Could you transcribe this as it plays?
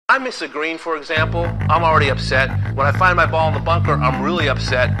I miss a green, for example, I'm already upset. When I find my ball in the bunker, I'm really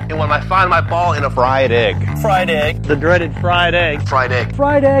upset. And when I find my ball in a fried egg. Fried egg. The dreaded fried egg. Fried egg.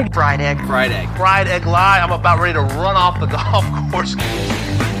 Fried egg. Fried egg. Fried egg. Fried egg lie, I'm about ready to run off the golf course.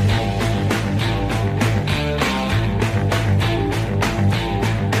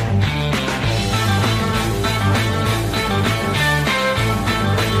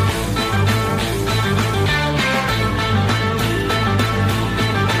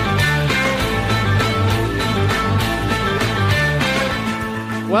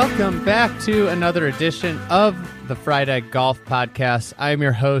 Welcome back to another edition of the Fried Egg Golf Podcast. I'm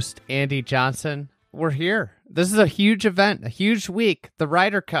your host, Andy Johnson. We're here. This is a huge event, a huge week. The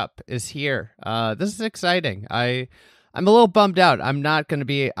Ryder Cup is here. This is exciting. I'm a little bummed out. I'm not going to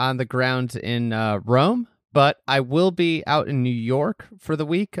be on the ground in Rome, but I will be out in New York for the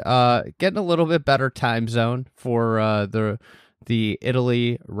week, getting a little bit better time zone for the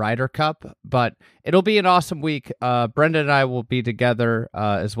Italy Ryder Cup, but it'll be an awesome week. Brendan and I will be together,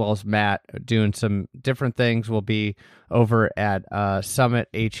 as well as Matt, doing some different things. We'll be over at Summit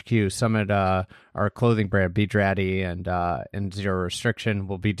HQ, Summit, our clothing brand, Bedrati and Zero Restriction.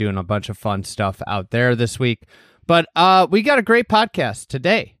 We'll be doing a bunch of fun stuff out there this week. But we got a great podcast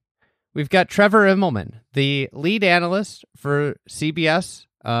today. We've got Trevor Immelman, the lead analyst for CBS.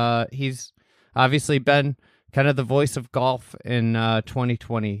 He's obviously been kind of the voice of golf in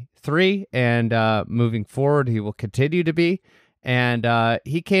 2023, and moving forward, he will continue to be. And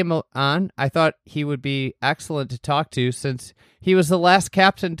he came on. I thought he would be excellent to talk to since he was the last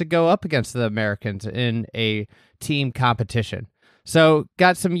captain to go up against the Americans in a team competition. So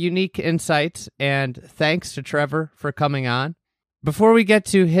got some unique insights, and thanks to Trevor for coming on. Before we get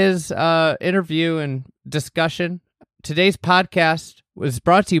to his interview and discussion, today's podcast was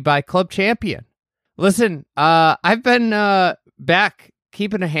brought to you by Club Champion. Listen, I've been back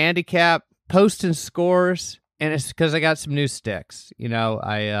keeping a handicap, posting scores, and it's because I got some new sticks. You know,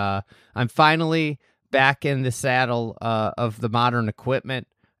 I'm finally back in the saddle of the modern equipment.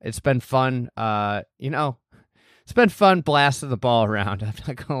 It's been fun. It's been fun blasting the ball around. I'm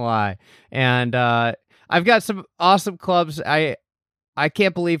not gonna lie, and I've got some awesome clubs. I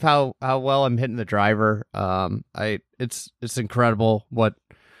can't believe how well I'm hitting the driver. It's incredible what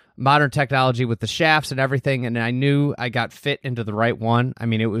modern technology with the shafts and everything, and I knew I got fit into the right one. I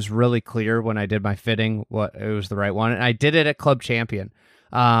mean, it was really clear when I did my fitting what it was the right one, and I did it at Club Champion.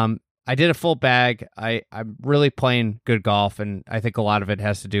 I did a full bag. I'm really playing good golf, and I think a lot of it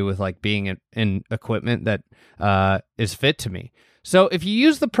has to do with like being in equipment that is fit to me. So if you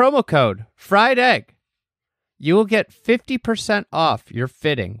use the promo code Fried Egg, you will get 50% off your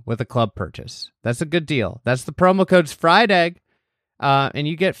fitting with a club purchase. That's a good deal. That's the promo code's Fried Egg. And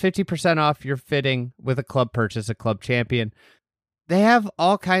you get 50% off your fitting with a club purchase at Club Champion. They have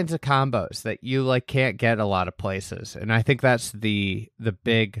all kinds of combos that you like can't get a lot of places. And I think that's the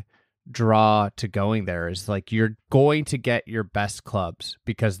big draw to going there is like you're going to get your best clubs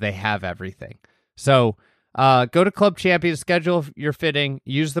because they have everything. So go to Club Champion, schedule your fitting,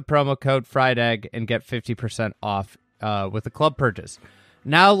 use the promo code Fried Egg, and get 50% off with a club purchase.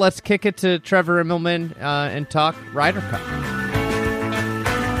 Now let's kick it to Trevor Immelman and talk Ryder Cup.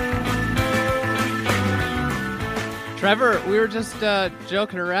 Trevor, we were just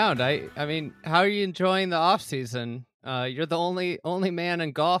joking around. I mean, how are you enjoying the off season? You're the only man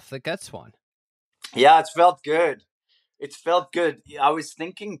in golf that gets one. Yeah, it's felt good. It's felt good. I was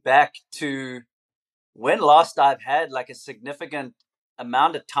thinking back to when last I've had like a significant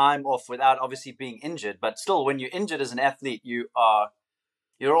amount of time off without obviously being injured. But still, when you're injured as an athlete, you're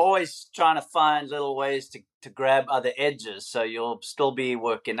always trying to find little ways to grab other edges. So you'll still be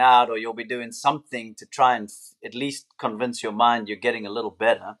working out or you'll be doing something to try and at least convince your mind you're getting a little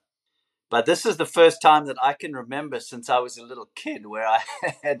better. But this is the first time that I can remember since I was a little kid where I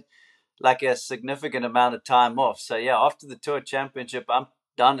had like a significant amount of time off. So yeah, after the Tour Championship, I'm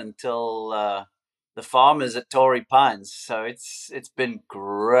done until the Farmers at Torrey Pines. So it's been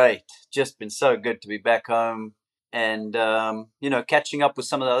great. Just been so good to be back home. And, catching up with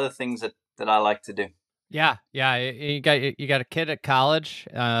some of the other things that I like to do. Yeah. You got a kid at college.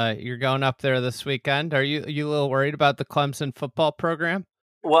 You're going up there this weekend. Are you a little worried about the Clemson football program?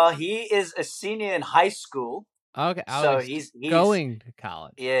 Well, he is a senior in high school. Okay. So he's going to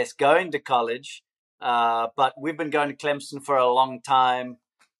college. Yes, going to college. But we've been going to Clemson for a long time.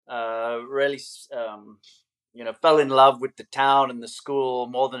 Really, fell in love with the town and the school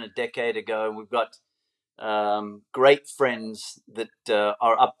more than a decade ago. And we've got great friends that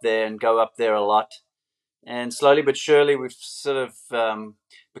are up there and go up there a lot. And slowly but surely, we've sort of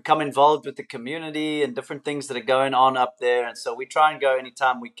become involved with the community and different things that are going on up there. And so we try and go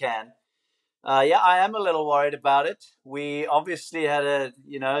anytime we can. Yeah, I am a little worried about it. We obviously had a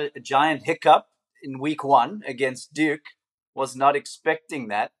giant hiccup in week 1 against Duke. Was not expecting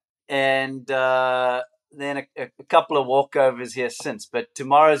that. And then a couple of walkovers here since. But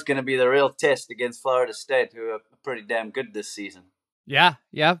tomorrow's going to be the real test against Florida State, who are pretty damn good this season. Yeah,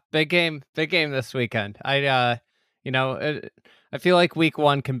 big game this weekend. I feel like week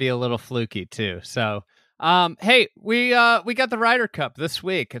 1 can be a little fluky too. So, hey, we got the Ryder Cup this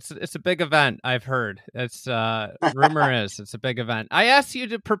week. It's a big event. I've heard. It's rumor is it's a big event. I asked you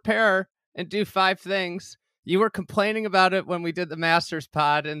to prepare and do 5 things. You were complaining about it when we did the Masters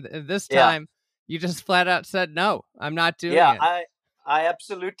pod, and this time you just flat out said no. I'm not doing it. Yeah, I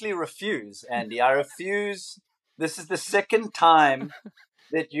absolutely refuse, Andy. I refuse. This is the second time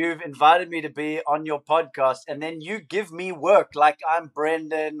that you've invited me to be on your podcast, and then you give me work like I'm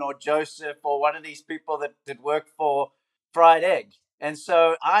Brendan or Joseph or one of these people that work for Fried Egg. And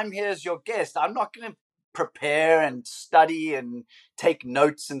so I'm here as your guest. I'm not going to prepare and study and take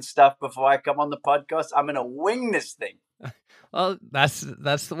notes and stuff before I come on the podcast. I'm going to wing this thing. Well, that's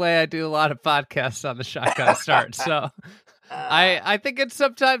the way I do a lot of podcasts on the Shotgun Start. So I think it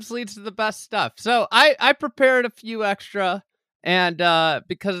sometimes leads to the best stuff. So I prepared a few extra, and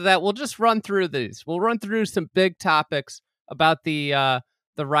because of that, we'll just run through these. We'll run through some big topics about the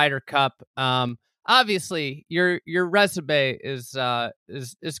Ryder Cup. Obviously, your resume is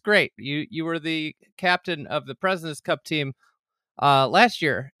great. You were the captain of the President's Cup team last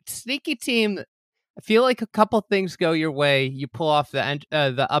year. Sneaky team. I feel like a couple things go your way, you pull off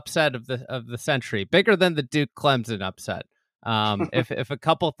the upset of the century, bigger than the Duke Clemson upset. If a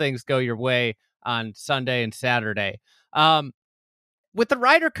couple things go your way on Sunday and Saturday, with the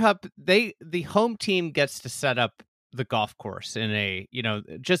Ryder Cup, the home team gets to set up the golf course in a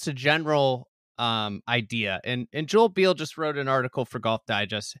just a general idea. And Joel Beal just wrote an article for Golf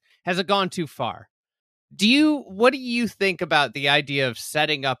Digest. Has it gone too far? What do you think about the idea of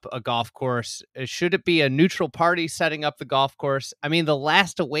setting up a golf course? Should it be a neutral party setting up the golf course? I mean, the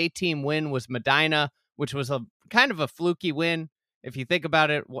last away team win was Medina, which was a kind of a fluky win. If you think about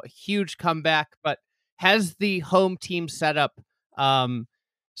it, huge comeback, but has the home team setup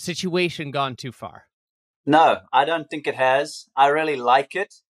situation gone too far? No, I don't think it has. I really like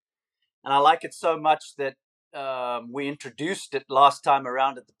it. And I like it so much that we introduced it last time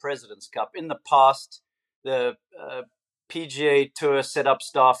around at the President's Cup. In the past, the PGA Tour setup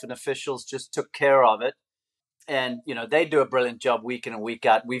staff and officials just took care of it. And, they do a brilliant job week in and week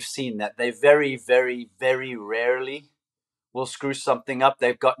out. We've seen that. They very, very, very rarely will screw something up.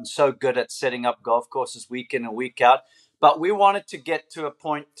 They've gotten so good at setting up golf courses week in and week out. But we wanted to get to a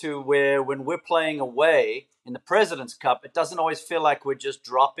point to where when we're playing away in the President's Cup, it doesn't always feel like we're just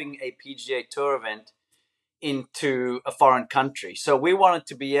dropping a PGA Tour event into a foreign country. So we wanted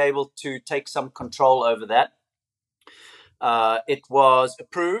to be able to take some control over that. It was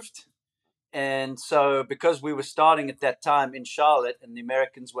approved. And so because we were starting at that time in Charlotte and the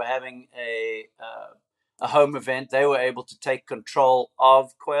Americans were having a home event, they were able to take control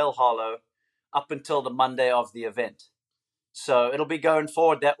of Quail Hollow up until the Monday of the event. So it'll be going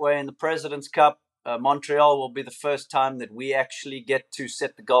forward that way in the President's Cup. Montreal will be the first time that we actually get to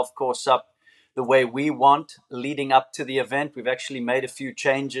set the golf course up the way we want leading up to the event. We've actually made a few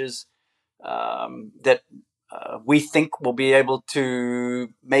changes that we think will be able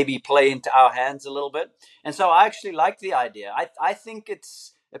to maybe play into our hands a little bit. And so I actually like the idea. I think it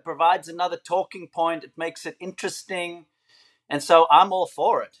provides another talking point. It makes it interesting. And so I'm all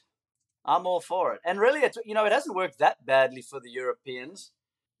for it. And really, it hasn't worked that badly for the Europeans.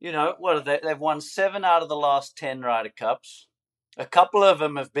 What are they? They've won 7 out of the last 10 Ryder Cups. A couple of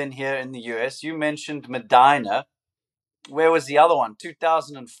them have been here in the US. You mentioned Medina. Where was the other one?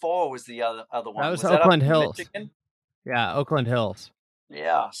 2004 was the other one. That was Oakland Hills. Michigan? Yeah, Oakland Hills.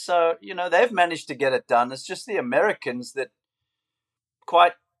 Yeah. So, they've managed to get it done. It's just the Americans that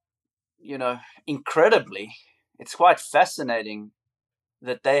quite, incredibly, it's quite fascinating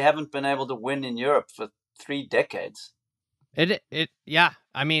that they haven't been able to win in Europe for 3 decades. Yeah.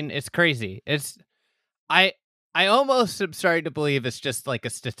 I mean, it's crazy. I almost am starting to believe it's just like a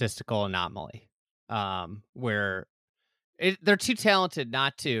statistical anomaly, where they're too talented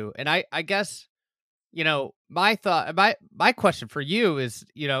not to. And I guess, my question for you is,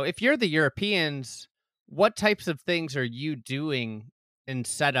 if you're the Europeans, what types of things are you doing in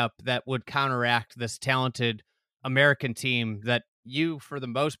setup that would counteract this talented American team that you, for the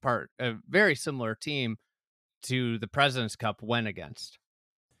most part, a very similar team to the President's Cup, went against?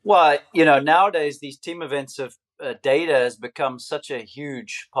 Well, nowadays these team events of data has become such a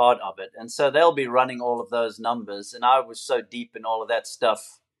huge part of it. And so they'll be running all of those numbers. And I was so deep in all of that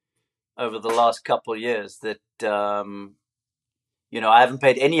stuff over the last couple of years that, I haven't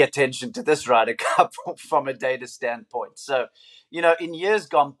paid any attention to this Ryder Cup from a data standpoint. So, in years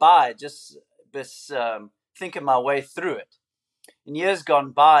gone by, just thinking my way through it, in years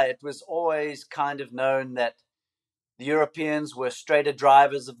gone by, it was always kind of known that the Europeans were straighter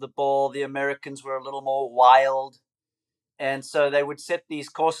drivers of the ball. The Americans were a little more wild. And so they would set these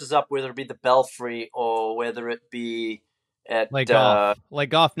courses up, whether it be the Belfry or whether it be at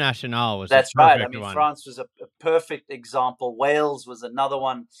Golf National was that's a right. perfect one. France was a perfect example. Wales was another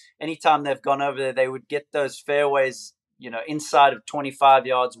one. Anytime they've gone over there, they would get those fairways, inside of 25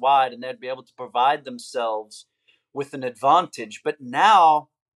 yards wide, and they'd be able to provide themselves with an advantage. But now,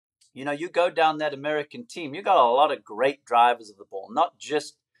 you go down that American team, you got a lot of great drivers of the ball, not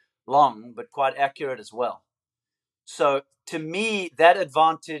just long, but quite accurate as well. So to me, that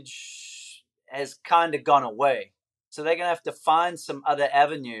advantage has kind of gone away. So they're going to have to find some other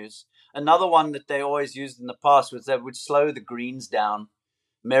avenues. Another one that they always used in the past was they would slow the greens down.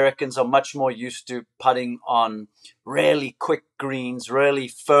 Americans are much more used to putting on really quick greens, really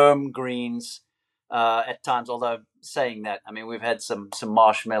firm greens at times. Although saying that, we've had some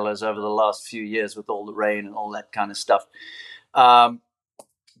marshmallows over the last few years with all the rain and all that kind of stuff.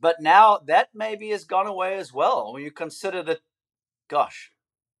 But now that maybe has gone away as well. When you consider that, gosh,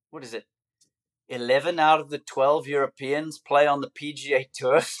 what is it? 11 out of the 12 Europeans play on the PGA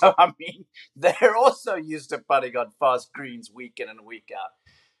Tour. So, they're also used to putting on fast greens week in and week out.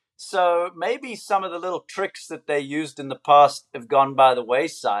 So maybe some of the little tricks that they used in the past have gone by the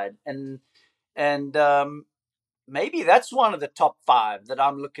wayside. And maybe that's one of the top 5 that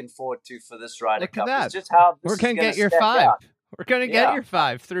I'm looking forward to for this Ryder Cup. It's just how this we're going to get your 5. Out. We're going to get your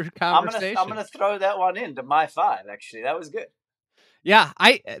 5 through conversation. I'm going to throw that one into my 5, actually. That was good. Yeah,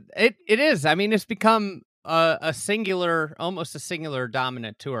 it is. It's become almost a singular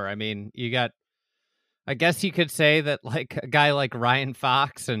dominant tour. You got, I guess you could say that like a guy like Ryan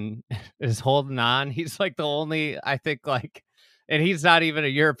Fox and is holding on. He's like the only, I think, and he's not even a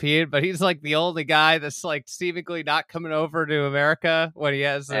European, but he's like the only guy that's like seemingly not coming over to America when he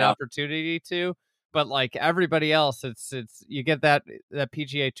has an opportunity to. But like everybody else, it's you get that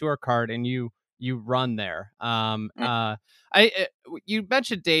PGA Tour card and you run there. You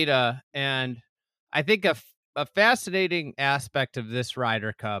mentioned data, and I think a fascinating aspect of this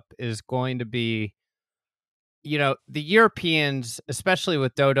Ryder Cup is going to be, the Europeans, especially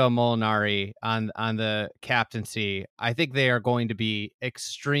with Dodo Molinari on the captaincy. I think they are going to be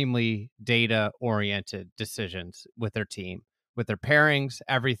extremely data oriented decisions with their team, with their pairings,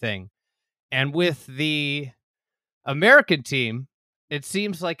 everything. And with the American team, it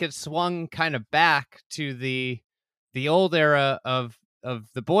seems like it swung kind of back to the old era of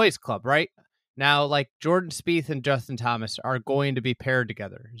the boys club, right? Now, like Jordan Spieth and Justin Thomas are going to be paired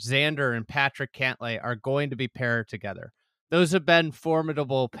together. Xander and Patrick Cantlay are going to be paired together. Those have been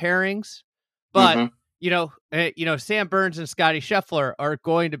formidable pairings, but Sam Burns and Scotty Scheffler are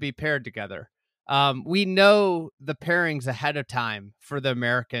going to be paired together. We know the pairings ahead of time for the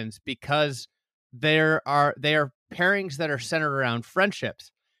Americans because they are pairings that are centered around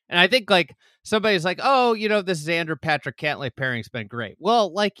friendships. And I think like somebody's like, oh, this Xander Patrick Cantlay pairing's been great.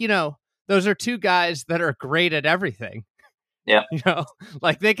 Well, those are two guys that are great at everything. Yeah.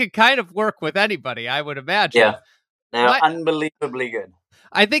 They could kind of work with anybody, I would imagine. Yeah. They're unbelievably good.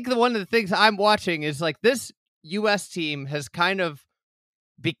 I think one of the things I'm watching is like this U.S. team has kind of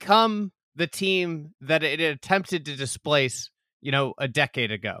become the team that it attempted to displace, a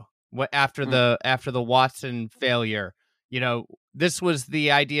decade ago after the Watson failure. This was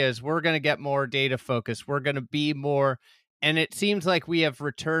the idea is we're going to get more data focused. We're going to be more. And it seems like we have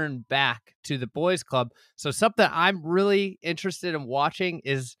returned back to the boys club. So something I'm really interested in watching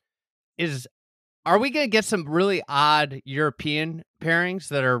is are we going to get some really odd European pairings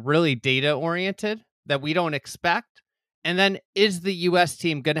that are really data oriented that we don't expect? And then is the U.S.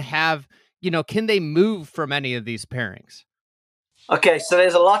 team going to have, can they move from any of these pairings? Okay, so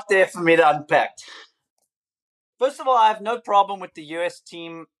there's a lot there for me to unpack. First of all, I have no problem with the U.S.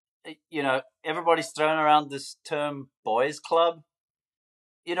 team. Everybody's throwing around this term boys club.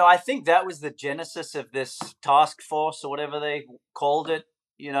 I think that was the genesis of this task force or whatever they called it,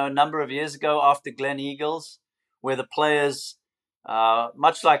 a number of years ago after Glen Eagles, where the players,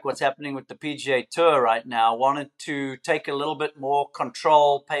 much like what's happening with the PGA Tour right now, wanted to take a little bit more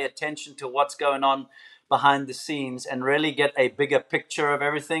control, pay attention to what's going on behind the scenes and really get a bigger picture of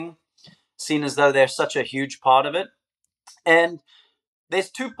everything, seen as though they're such a huge part of it. And there's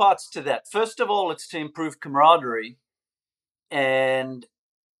two parts to that. First of all, it's to improve camaraderie, and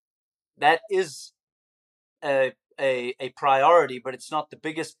that is a priority, but it's not the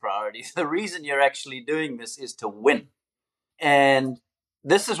biggest priority. The reason you're actually doing this is to win. And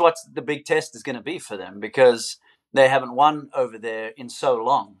this is what the big test is going to be for them, because they haven't won over there in so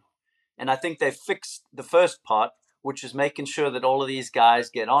long. And I think they've fixed the first part, which is making sure that all of these guys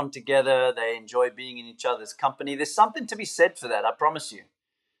get on together. They enjoy being in each other's company. There's something to be said for that, I promise you.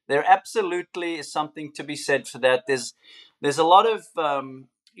 There absolutely is something to be said for that. There's a lot of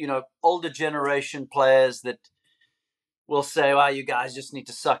older generation players that will say, "Well, you guys just need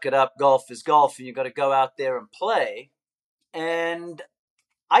to suck it up. Golf is golf, and you've got to go out there and play." And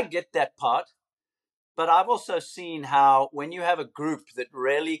I get that part. But I've also seen how when you have a group that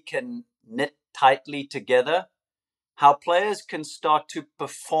really can knit tightly together, how players can start to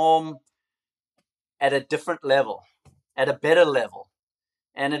perform at a different level, at a better level.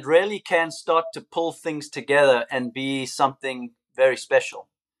 And it really can start to pull things together and be something very special.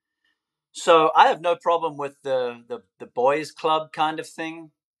 So I have no problem with the boys club kind of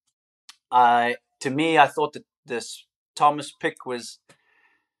thing. To me, I thought that this Thomas pick was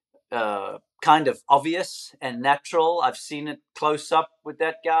kind of obvious and natural. I've seen it close up with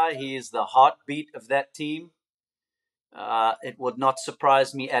that guy. He is the heartbeat of that team. It would not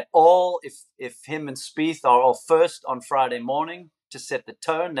surprise me at all if him and Spieth are all first on Friday morning to set the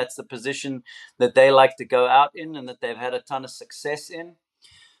tone. That's the position that they like to go out in and that they've had a ton of success in.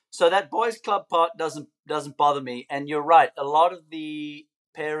 So that boys club part doesn't bother me. And you're right, a lot of the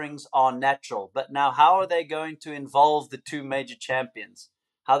pairings are natural. But now how are they going to involve the two major champions?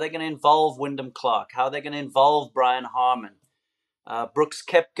 How are they going to involve Wyndham Clark? How are they going to involve Brian Harman? Brooks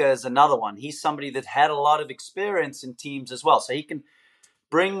Koepka is another one. He's somebody that had a lot of experience in teams as well. So he can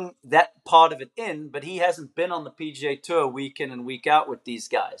bring that part of it in, but he hasn't been on the PGA Tour week in and week out with these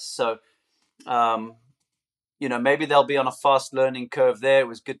guys. So, maybe they'll be on a fast learning curve there. It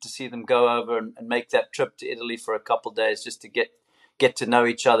was good to see them go over and make that trip to Italy for a couple of days just to get to know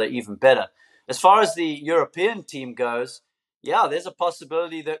each other even better. As far as the European team goes, yeah, there's a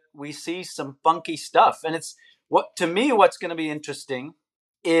possibility that we see some funky stuff. And what's going to be interesting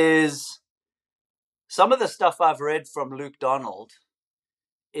is some of the stuff I've read from Luke Donald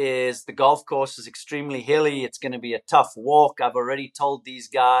is the golf course is extremely hilly. It's going to be a tough walk. I've already told these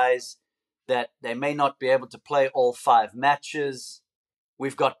guys that they may not be able to play all 5 matches.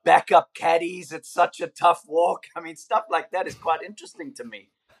 We've got backup caddies. It's such a tough walk. I mean, stuff like that is quite interesting to me.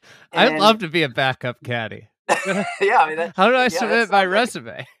 I'd love to be a backup caddy. Yeah, I mean, how do I submit my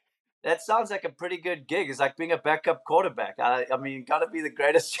resume? That sounds like a pretty good gig. It's like being a backup quarterback. I mean, you got to be the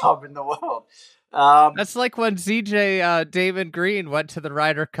greatest job in the world. That's like when CJ David Green went to the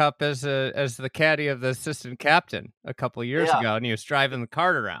Ryder Cup as the caddy of the assistant captain a couple of years ago, and he was driving the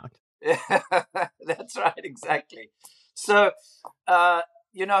cart around. That's right, exactly. So, how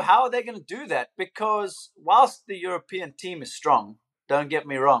are they going to do that? Because whilst the European team is strong, don't get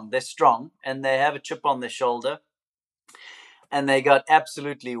me wrong, they're strong and they have a chip on their shoulder and they got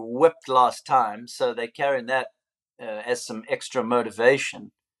absolutely whipped last time. So they're carrying that as some extra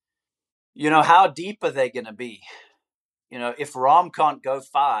motivation. How deep are they going to be? If Rahm can't go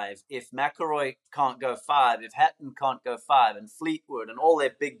 5, if McIlroy can't go 5, if Hatton can't go 5 and Fleetwood and all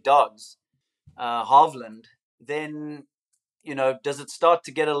their big dogs, Hovland, then, does it start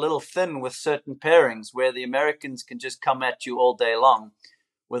to get a little thin with certain pairings where the Americans can just come at you all day long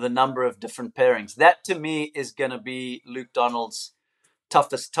with a number of different pairings? That to me is going to be Luke Donald's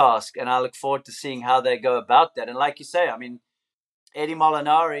toughest task. And I look forward to seeing how they go about that. And like you say, I mean, Eddie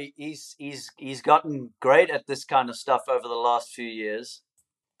Molinari, he's gotten great at this kind of stuff over the last few years.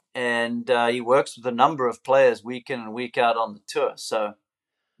 And he works with a number of players week in and week out on the tour. So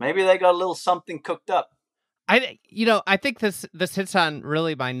maybe they got a little something cooked up. I think this hits on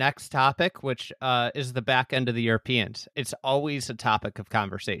really my next topic, which is the back end of the Europeans. It's always a topic of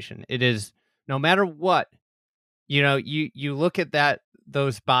conversation. It is, no matter what, you look at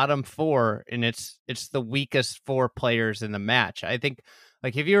those bottom 4 and it's the weakest 4 players in the match. I think,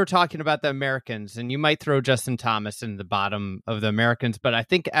 like, if you were talking about the Americans, and you might throw Justin Thomas in the bottom of the Americans, but I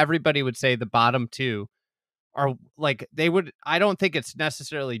think everybody would say the bottom 2 are like, I don't think it's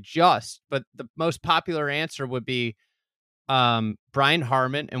necessarily just, but the most popular answer would be Brian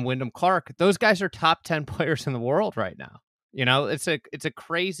Harman and Wyndham Clark. Those guys are top 10 players in the world right now. It's a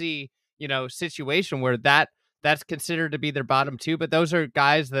crazy, situation where that's considered to be their bottom 2, but those are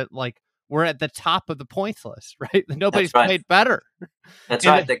guys that, like, were at the top of the points list, right? Nobody's played better. That's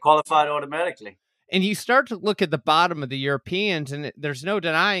right. They qualified automatically. And you start to look at the bottom of the Europeans, and there's no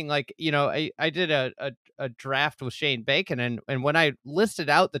denying, like, I did a draft with Shane Bacon, and when I listed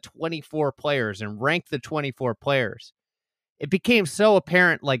out the 24 players and ranked the 24 players, it became so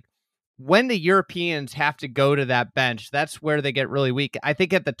apparent, like, when the Europeans have to go to that bench, that's where they get really weak. I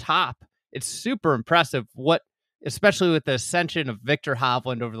think at the top, it's super impressive especially with the ascension of Victor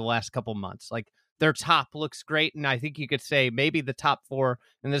Hovland over the last couple months. Like, their top looks great, and I think you could say maybe the top four,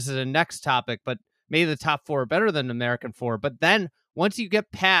 and this is a next topic, but maybe the top four are better than the American four. But then once you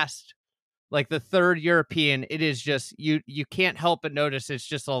get past like the third European, it is just you can't help but notice it's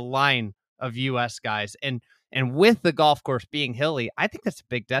just a line of US guys. And with the golf course being hilly, I think that's a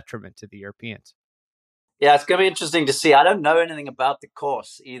big detriment to the Europeans. Yeah, it's going to be interesting to see. I don't know anything about the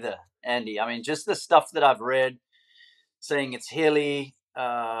course either, Andy. I mean, just the stuff that I've read saying it's hilly.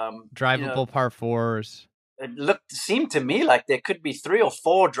 Drivable par fours. It seemed to me like there could be 3 or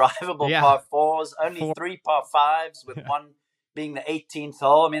 4 drivable par fours, only 3 par fives, with one being the 18th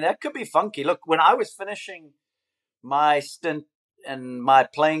hole. I mean, that could be funky. Look, when I was finishing my stint and my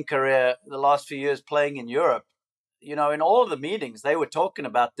playing career, the last few years playing in Europe, in all of the meetings, they were talking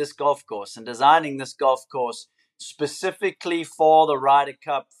about this golf course and designing this golf course specifically for the Ryder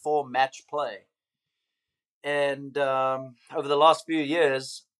Cup, for match play. And over the last few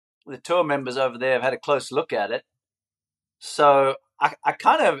years, the tour members over there have had a close look at it. So I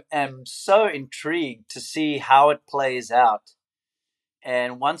kind of am so intrigued to see how it plays out.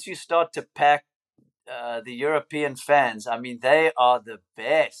 And once you start to pack the European fans, I mean, they are the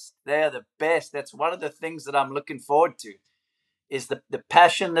best. They are the best. That's one of the things that I'm looking forward to, is the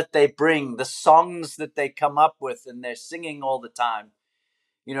passion that they bring, the songs that they come up with, and they're singing all the time.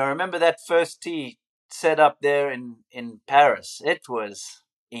 Remember that first tee set up there in Paris? It was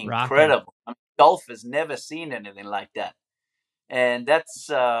incredible. I mean, golf has never seen anything like that. And that's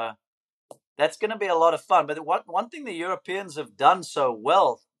going to be a lot of fun. But one thing the Europeans have done so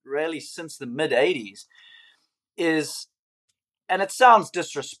well, really, since the mid-'80s is, and it sounds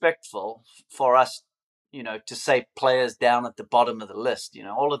disrespectful for us, to say players down at the bottom of the list.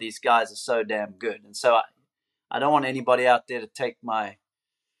 All of these guys are so damn good. And so I don't want anybody out there to take my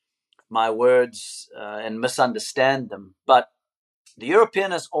words and misunderstand them. But the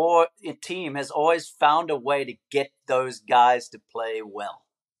European team has always found a way to get those guys to play well.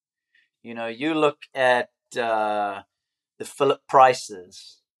 You look at the Philip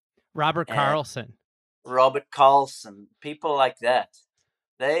Prices, Robert Carlson, people like that.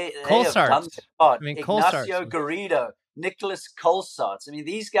 They have done their part. Ignacio Garrido, Nicholas Colsaerts. I mean,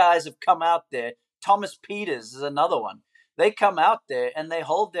 these guys have come out there. Thomas Peters is another one. They come out there and they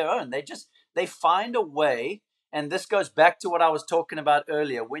hold their own. They find a way. And this goes back to what I was talking about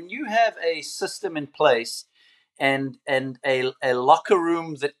earlier. When you have a system in place and a locker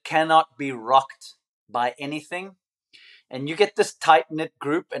room that cannot be rocked by anything, and you get this tight-knit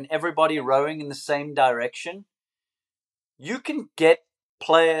group and everybody rowing in the same direction, you can get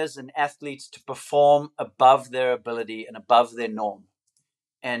players and athletes to perform above their ability and above their norm.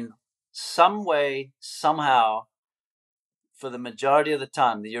 And some way, somehow, for the majority of the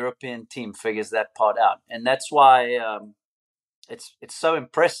time, the European team figures that part out. And that's why it's so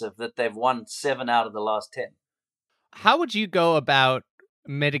impressive that they've won 7 out of the last 10. How would you go about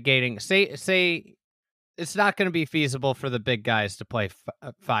mitigating, say it's not going to be feasible for the big guys to play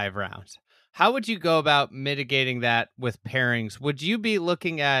 5 rounds. How would you go about mitigating that with pairings? Would you be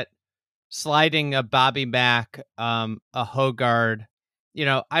looking at sliding a Bobby Mack, a Hogard?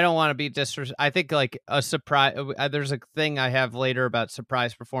 I don't want to be I think like a surprise. There's a thing I have later about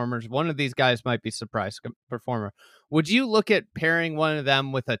surprise performers. One of these guys might be surprise performer. Would you look at pairing one of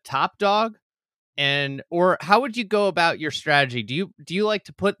them with a top dog? Or how would you go about your strategy? Do you like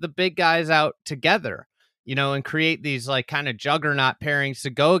to put the big guys out together, and create these like kind of juggernaut pairings to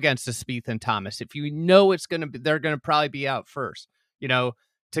go against the Spieth and Thomas? If they're going to probably be out first,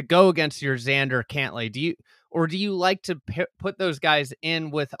 to go against your Xander Cantlay. Do you like to put those guys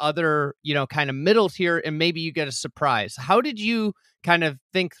in with other, kind of middle tier, and maybe you get a surprise? How did you kind of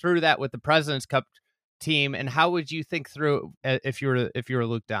think through that with the President's Cup team, and how would you think through if you were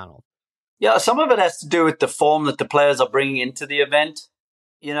Luke Donald? Yeah, some of it has to do with the form that the players are bringing into the event.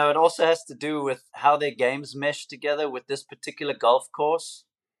 It also has to do with how their games mesh together with this particular golf course.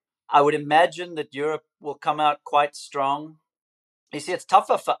 I would imagine that Europe will come out quite strong. You see, it's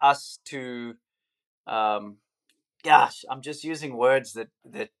tougher for us to, I'm just using words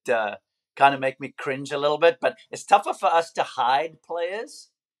that kind of make me cringe a little bit, but it's tougher for us to hide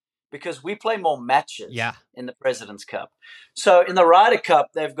players because we play more matches in the President's Cup. So in the Ryder Cup,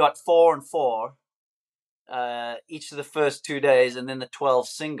 they've got 4 and 4 each of the first 2 days, and then the 12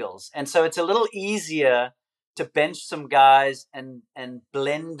 singles. And so it's a little easier to bench some guys and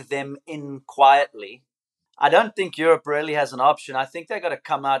blend them in quietly. I don't think Europe really has an option. I think they got to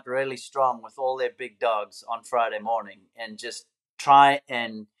come out really strong with all their big dogs on Friday morning and just try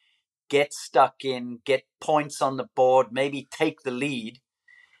and get stuck in, get points on the board, maybe take the lead,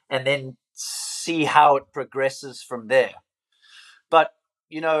 and then see how it progresses from there. But,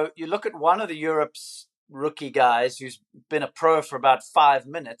 you look at one of the Europe's rookie guys who's been a pro for about 5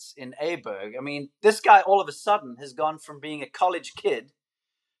 minutes in Aberg. I mean, this guy all of a sudden has gone from being a college kid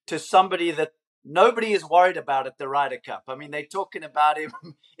to somebody that nobody is worried about at the Ryder Cup. I mean, they're talking about him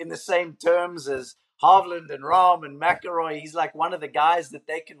in the same terms as Hovland and Rahm and McIlroy. He's like one of the guys that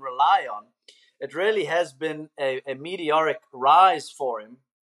they can rely on. It really has been a meteoric rise for him.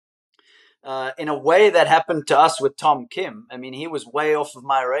 In a way that happened to us with Tom Kim. I mean, he was way off of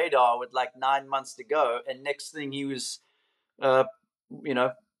my radar with like 9 months to go. And next thing he was, if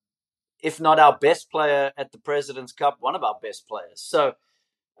not our best player at the President's Cup, one of our best players. So,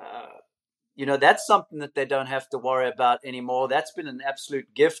 that's something that they don't have to worry about anymore. That's been an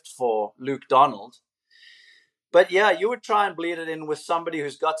absolute gift for Luke Donald. But yeah, you would try and bleed it in with somebody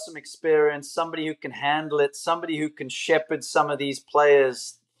who's got some experience, somebody who can handle it, somebody who can shepherd some of these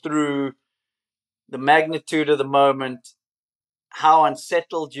players through the magnitude of the moment, how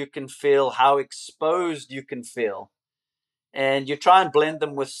unsettled you can feel, how exposed you can feel. And you try and blend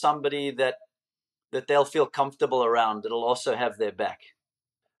them with somebody that they'll feel comfortable around. It'll also have their back.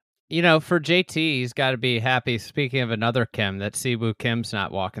 For JT, he's got to be happy, speaking of another Kim, that Siwoo Kim's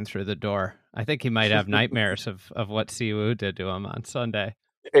not walking through the door. I think he might have nightmares of what Siwoo did to him on Sunday.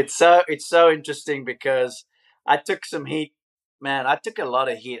 It's so interesting because I took some heat. Man, I took a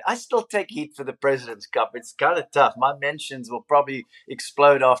lot of heat. I still take heat for the President's Cup. It's kind of tough. My mentions will probably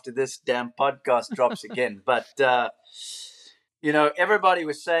explode after this damn podcast drops again. But, everybody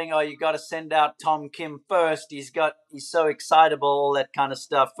was saying, oh, you got to send out Tom Kim first. He's so excitable, all that kind of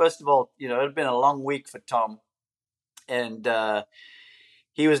stuff. First of all, it had been a long week for Tom. And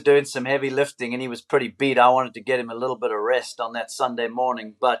he was doing some heavy lifting and he was pretty beat. I wanted to get him a little bit of rest on that Sunday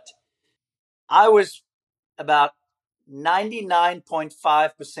morning. But I was about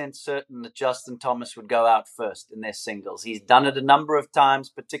 99.5% certain that Justin Thomas would go out first in their singles. He's done it a number of times,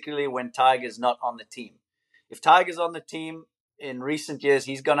 particularly when Tiger's not on the team. If Tiger's on the team in recent years,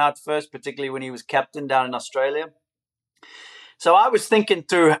 he's gone out first, particularly when he was captain down in Australia. So I was thinking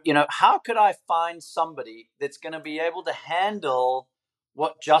through, how could I find somebody that's going to be able to handle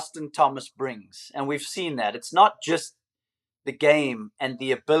what Justin Thomas brings? And we've seen that. It's not just the game and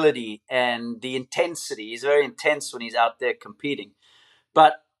the ability and the intensity. He's very intense when he's out there competing.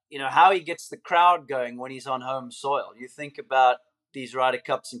 But, how he gets the crowd going when he's on home soil. You think about these Ryder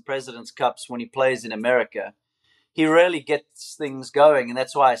Cups and President's Cups when he plays in America. He really gets things going. And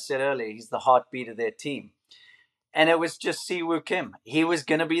that's why I said earlier, he's the heartbeat of their team. And it was just Siwoo Kim. He was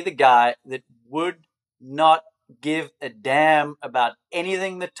going to be the guy that would not give a damn about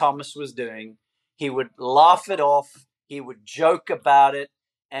anything that Thomas was doing. He would laugh it off. He would joke about it,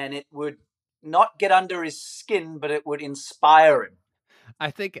 and it would not get under his skin, but it would inspire him. I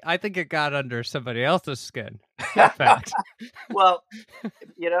think it got under somebody else's skin. In fact, well,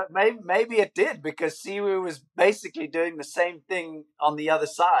 maybe it did, because Siwoo was basically doing the same thing on the other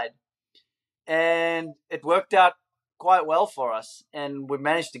side, and it worked out quite well for us. And we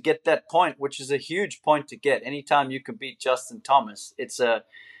managed to get that point, which is a huge point to get. Anytime you can beat Justin Thomas, it's a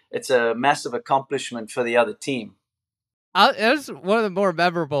massive accomplishment for the other team. It was one of the more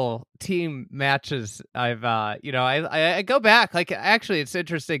memorable team matches I've, I go back. Like, actually, it's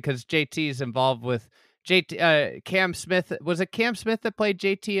interesting because JT's involved with Cam Smith. Was it Cam Smith that played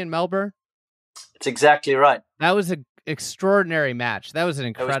JT in Melbourne? It's exactly right. That was an extraordinary match. That was an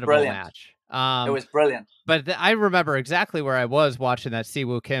incredible match. It was brilliant. But I remember exactly where I was watching that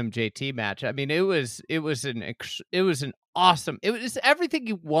Siwoo Kim JT match. I mean, it was an awesome. It was everything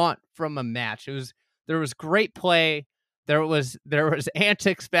you want from a match. There was great play. There was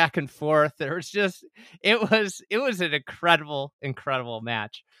antics back and forth. There was just it was an incredible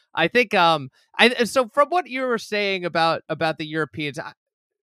match. I think so from what you were saying about the Europeans,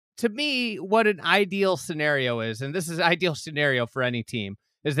 to me, what an ideal scenario is, and this is an ideal scenario for any team,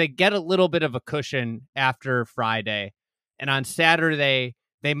 is they get a little bit of a cushion after Friday, and on Saturday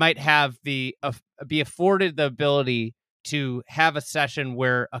they might have be afforded the ability to have a session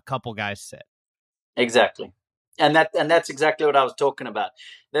where a couple guys sit. Exactly. And that's exactly what I was talking about.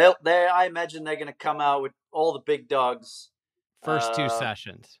 I imagine they're going to come out with all the big dogs. First two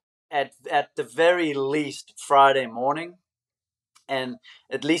sessions. At the very least Friday morning. and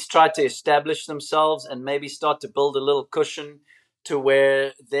at least try to establish themselves and maybe start to build a little cushion to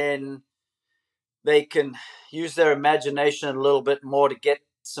where then they can use their imagination a little bit more to get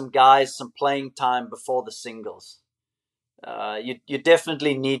some guys some playing time before the singles. You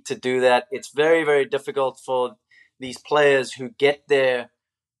definitely need to do that. It's very, very difficult for these players who get there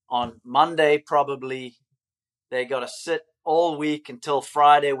on Monday, probably. They got to sit all week until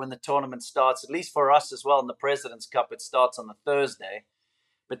Friday when the tournament starts. At least for us as well in the President's Cup, it starts on the Thursday.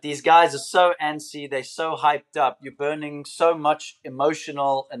 But these guys are so antsy. They're so hyped up. You're burning so much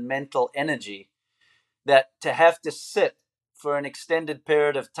emotional and mental energy that to have to sit for an extended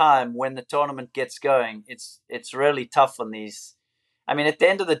period of time when the tournament gets going, it's really tough on these. I mean, at the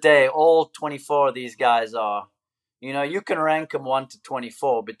end of the day, all 24 of these guys are, you can rank them 1 to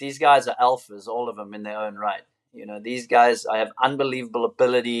 24, but these guys are alphas, all of them in their own right. These guys have unbelievable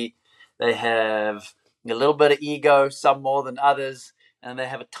ability. They have a little bit of ego, some more than others, and they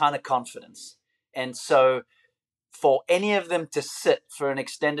have a ton of confidence. And so for any of them to sit for an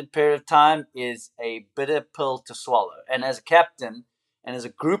extended period of time is a bitter pill to swallow. And as a captain and as a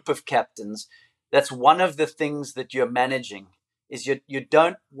group of captains, that's one of the things that you're managing is you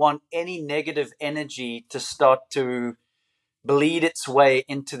don't want any negative energy to start to bleed its way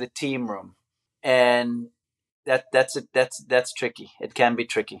into the team room. And that's tricky. It can be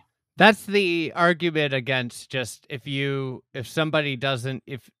tricky. That's the argument against just if somebody doesn't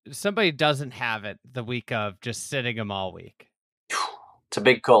have it the week of, just sitting them all week. It's a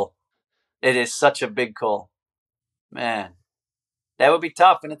big call. It is such a big call, man. That would be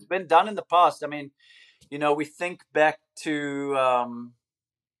tough, and it's been done in the past. I mean, we think back to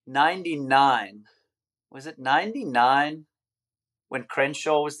 99. Was it 99 when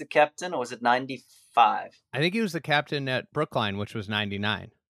Crenshaw was the captain, or was it 95? I think he was the captain at Brookline, which was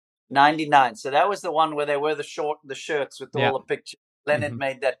 99. 99. So that was the one where they were the shirts with all the pictures. Leonard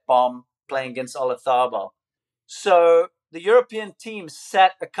made that bomb playing against Olathaba. So the European team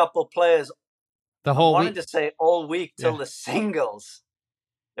sat a couple players the whole week. I wanted to say all week till the singles.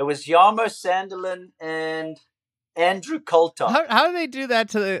 It was Jarmo Sandelin and Andrew Coulthard. How do they do that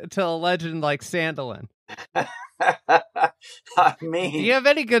to a legend like Sandelin? I mean, do you have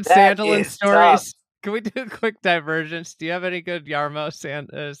any good Sandelin stories? Tough. Can we do a quick divergence? Do you have any good Jarmo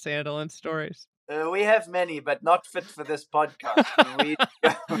Sandelin stories? We have many, but not fit for this podcast.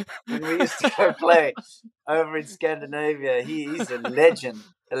 When we used to go play over in Scandinavia, he's a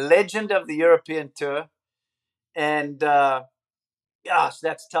legend of the European tour. And gosh,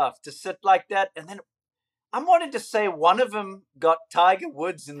 that's tough to sit like that. And then I wanted to say one of them got Tiger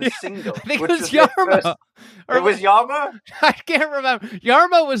Woods in the single. I think it was Jarmo. It was Jarmo? I can't remember.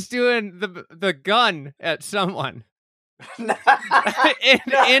 Jarmo was doing the gun at someone. in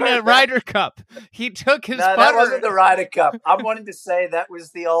a Ryder Cup. He took his putter. That wasn't the Ryder Cup. I wanted to say that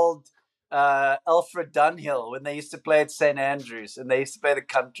was the old Alfred Dunhill when they used to play at St. Andrews and they used to play the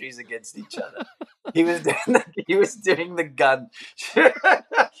countries against each other. He was doing the gun.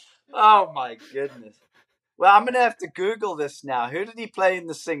 Oh my goodness. Well, I'm going to have to Google this now. Who did he play in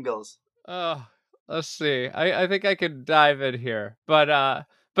the singles? Oh, let's see. I think I could dive in here. But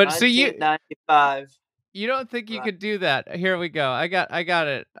so 1995. You don't think you could do that? Here we go. I got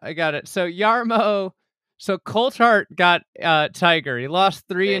it. So Jarmo, Coulthard got Tiger. He lost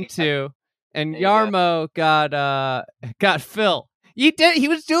 3-2, and Jarmo got Phil. He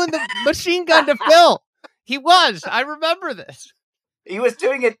was doing the machine gun to Phil. He was. I remember this. He was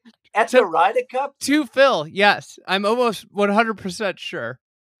doing it at the Ryder Cup? To Phil, yes. I'm almost 100% sure.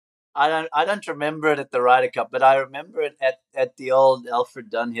 I don't remember it at the Ryder Cup, but I remember it at the old Alfred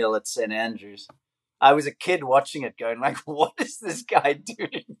Dunhill at St. Andrews. I was a kid watching it going like, what is this guy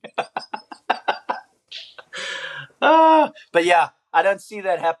doing? But yeah, I don't see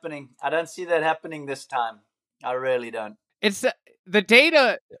that happening. I don't see that happening this time. I really don't. It's the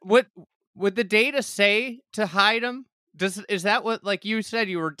data. Would the data say to hide him? Is that what, like you said,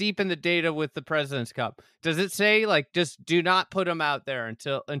 you were deep in the data with the President's Cup? Does it say like just do not put him out there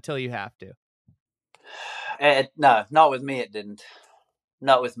until you have to? No, not with me. It didn't.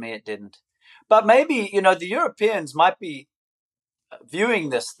 Not with me. It didn't. But maybe the Europeans might be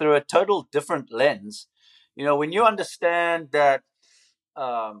viewing this through a total different lens. When you understand that,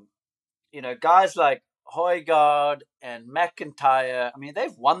 guys like Højgaard and McIntyre, I mean,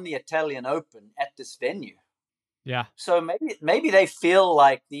 they've won the Italian Open at this venue. Yeah. So maybe they feel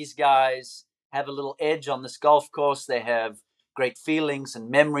like these guys have a little edge on this golf course. They have great feelings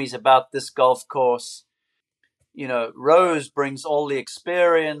and memories about this golf course. Rose brings all the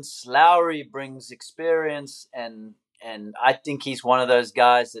experience. Lowry brings experience, and I think he's one of those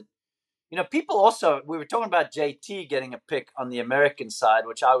guys that, People also, we were talking about JT getting a pick on the American side,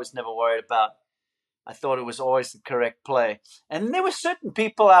 which I was never worried about. I thought it was always the correct play. And there were certain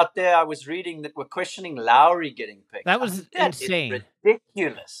people out there I was reading that were questioning Lowry getting picked. That was insane. Is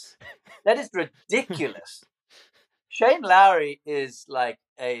ridiculous. That is ridiculous. Shane Lowry is like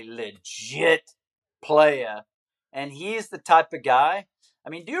a legit player, and he is the type of guy. I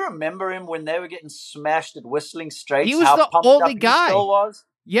mean, do you remember him when they were getting smashed at Whistling Straits? He was the only guy. He still was?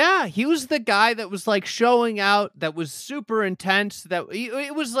 Yeah, he was the guy that was like showing out, that was super intense.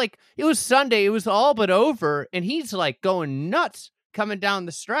 It was Sunday, it was all but over, and he's like going nuts coming down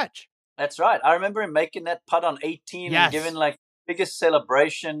the stretch. That's right. I remember him making that putt on 18 and giving like biggest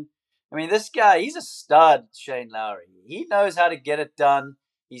celebration. I mean, this guy, he's a stud, Shane Lowry. He knows how to get it done.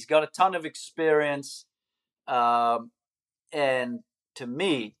 He's got a ton of experience. And to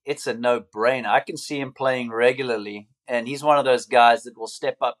me, it's a no-brainer. I can see him playing regularly. And he's one of those guys that will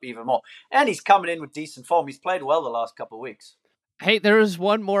step up even more. And he's coming in with decent form. He's played well the last couple of weeks. Hey, there was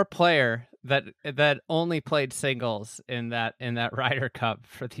one more player that only played singles in that Ryder Cup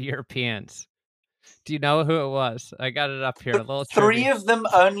for the Europeans. Do you know who it was? I got it up here. A little Three of them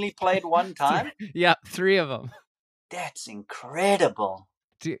only played one time? Yeah, 3 of them. That's incredible.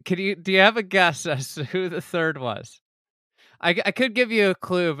 Do you have a guess as to who the third was? I could give you a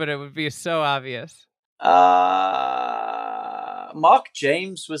clue, but it would be so obvious. Mark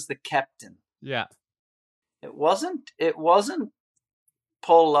James was the captain. Yeah. It wasn't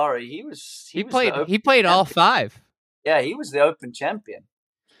Paul Lawrie. He played all 5. Yeah, he was the Open champion.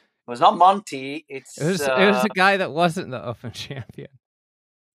 It was not Monty. It was a guy that wasn't the Open champion.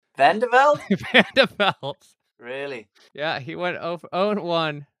 Van de Velde? Van de Velde. Really? Yeah, he went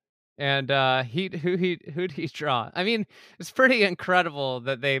 0-1. And who'd he draw? I mean, it's pretty incredible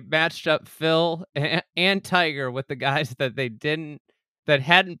that they matched up Phil and Tiger with the guys that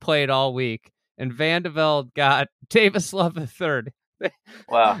hadn't played all week. And Van de Velde got Davis Love III.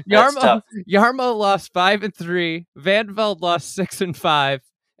 Wow, that's tough. Yarmo lost 5-3. Van de Velde lost 6-5,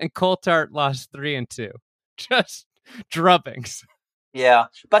 and Coulthard lost 3-2. Just drubbings. Yeah,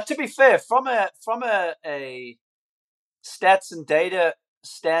 but to be fair, from a stats and data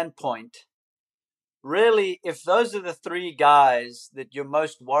standpoint, really, if those are the 3 guys that you're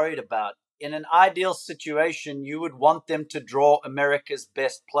most worried about, in an ideal situation, you would want them to draw America's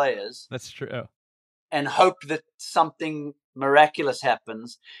best players. That's true. And hope that something miraculous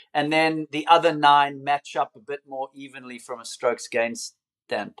happens. And then the other 9 match up a bit more evenly from a strokes gain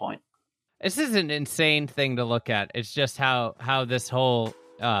standpoint. This is an insane thing to look at. It's just how this whole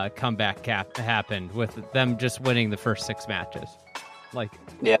comeback happened with them just winning the first 6 matches. Like,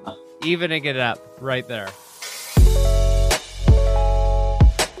 yeah, evening it up right there.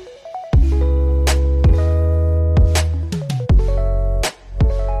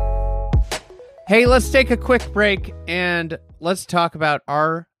 Hey, let's take a quick break and let's talk about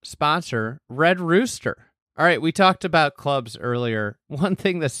our sponsor, Red Rooster. All right, we talked about clubs earlier. One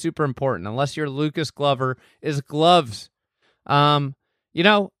thing that's super important, unless you're Lucas Glover, is gloves. Some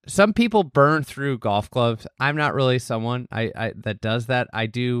people burn through golf gloves. I'm not really someone that does that. I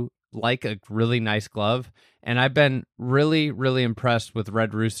do like a really nice glove, and I've been really, really impressed with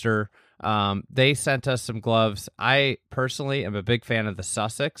Red Rooster. They sent us some gloves. I personally am a big fan of the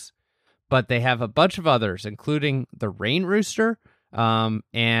Sussex, but they have a bunch of others, including the Rain Rooster,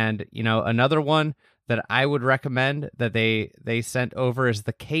 and another one that I would recommend that they sent over is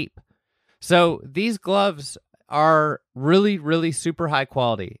the Cape. So these gloves are really, really super high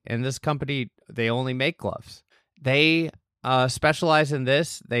quality. And this company, they only make gloves. They specialize in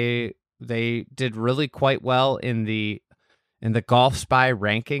this. They did really quite well in the Golf Spy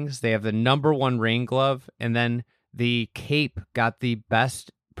rankings. They have the #1 rain glove, and then the Cape got the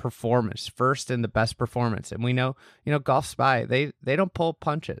best performance, first in the best performance. And we know, Golf Spy, they don't pull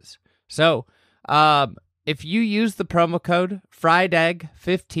punches. So if you use the promo code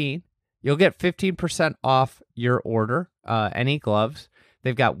FriedEgg15, you'll get 15% off your order, any gloves.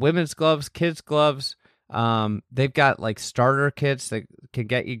 They've got women's gloves, kids' gloves. They've got like starter kits that can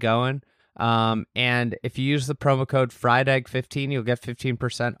get you going. And if you use the promo code FriedEgg15, you'll get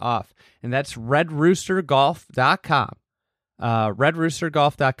 15% off. And that's redroostergolf.com.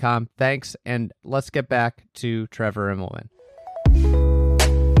 Redroostergolf.com. Thanks. And let's get back to Trevor Immelman.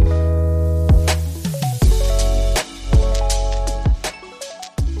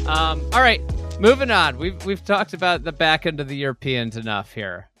 All right, moving on. We've talked about the back end of the Europeans enough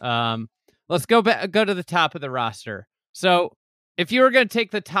here. Let's go to the top of the roster. So if you were going to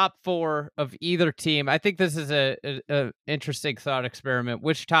take the top 4 of either team, I think this is a interesting thought experiment.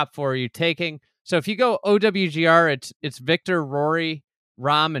 Which top 4 are you taking? So if you go OWGR, it's Victor, Rory,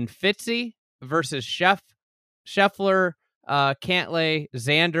 Rahm and Fitzy versus Scheffler, Cantlay,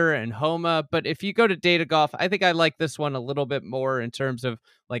 Xander, and Homa. But if you go to Data Golf, I think I like this one a little bit more in terms of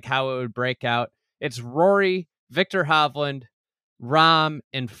like how it would break out. It's Rory, Victor Hovland, Rahm,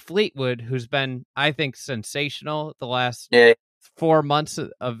 and Fleetwood, who's been, I think, sensational the last 4 months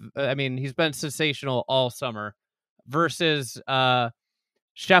I mean, he's been sensational all summer, versus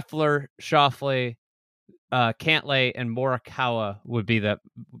Scheffler, Schauffele, Cantlay, and Morikawa would be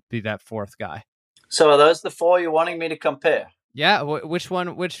that fourth guy. So are those the four you're wanting me to compare? Yeah,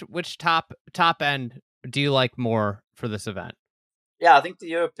 which top end do you like more for this event? Yeah, I think the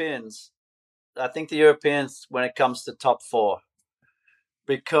Europeans when it comes to top four,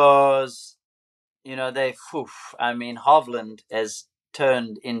 because Hovland has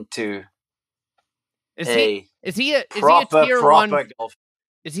turned into is he a tier one golf?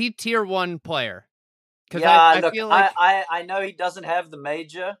 Is he tier one player? Because I feel like I know he doesn't have the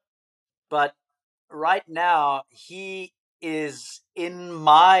major, but right now he is in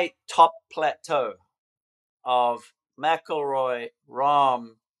my top plateau of McIlroy,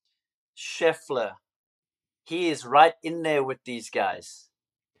 Rahm, Scheffler. He is right in there with these guys.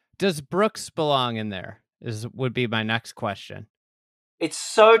 Does Brooks belong in there? Would be my next question. It's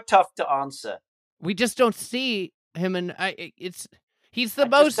so tough to answer. We just don't see him, and he's the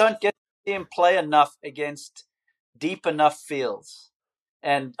most. Just don't get to see him play enough against deep enough fields.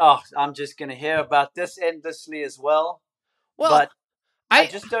 And I'm just going to hear about this endlessly as well. But I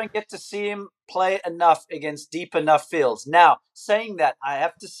just don't get to see him play enough against deep enough fields. Now, saying that, I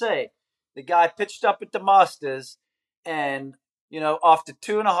have to say, the guy pitched up at the Masters, and after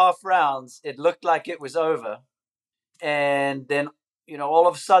 2.5 rounds, it looked like it was over. And then, all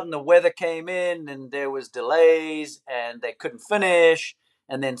of a sudden the weather came in and there was delays and they couldn't finish.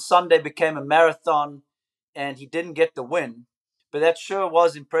 And then Sunday became a marathon and he didn't get the win. But that sure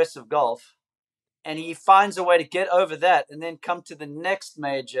was impressive golf. And he finds a way to get over that and then come to the next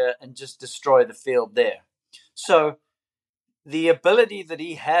major and just destroy the field there. So the ability that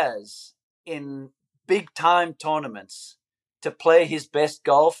he has in big time tournaments to play his best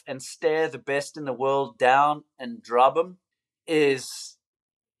golf and stare the best in the world down and drub them is,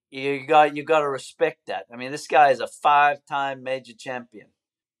 you got to respect that. I mean, this guy is a 5-time major champion,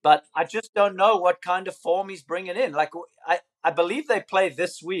 but I just don't know what kind of form he's bringing in. Like, I believe they play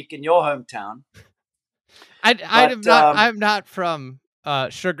this week in your hometown. I'm not from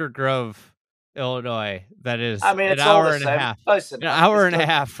Sugar Grove, Illinois. That is, an hour and a half. An hour and a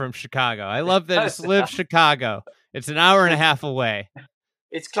half from Chicago. I love that it's Live Chicago. It's an hour and a half away.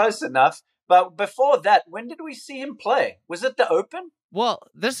 It's close enough. But before that, when did we see him play? Was it the Open? Well,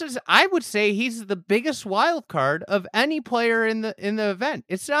 I would say he's the biggest wild card of any player in the event.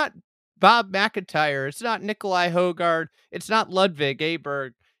 It's not Bob McIntyre. It's not Nikolai Hogard. It's not Ludwig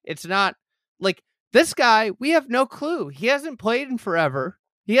Aberg. It's not like this guy. We have no clue. He hasn't played in forever.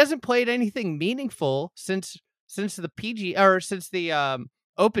 He hasn't played anything meaningful since the PG or since the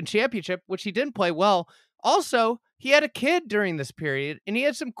Open Championship, which he didn't play well. Also, he had a kid during this period, and he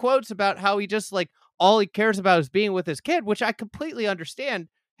had some quotes about how he just all he cares about is being with his kid, which I completely understand,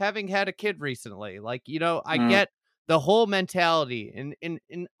 having had a kid recently. I get the whole mentality, and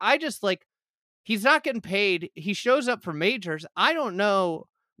I just he's not getting paid. He shows up for majors. I don't know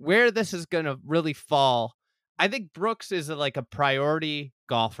where this is going to really fall. I think Brooks is a priority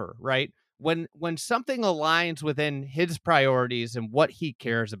golfer, right? When something aligns within his priorities and what he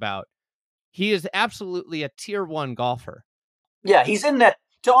cares about, he is absolutely a tier 1 golfer. Yeah, he's in that.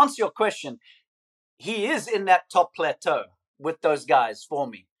 To answer your question, he is in that top plateau with those guys for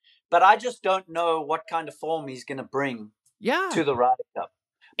me. But I just don't know what kind of form he's going to bring to the Ryder Cup.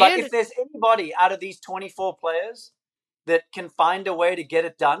 But if there's anybody out of these 24 players that can find a way to get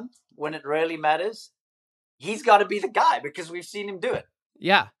it done when it really matters, he's got to be the guy, because we've seen him do it.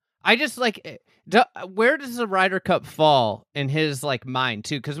 Yeah. I just where does the Ryder Cup fall in his mind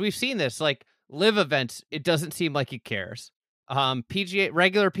too? Because we've seen this live events. It doesn't seem like he cares.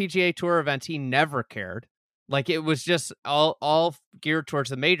 Regular PGA Tour events, he never cared. It was just all geared towards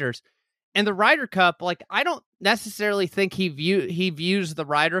the majors. And the Ryder Cup, I don't necessarily think he views the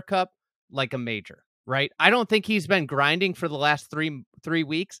Ryder Cup like a major, right? I don't think he's been grinding for the last three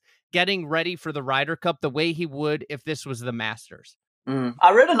weeks, getting ready for the Ryder Cup the way he would if this was the Masters.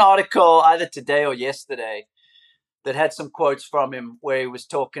 I read an article either today or yesterday that had some quotes from him where he was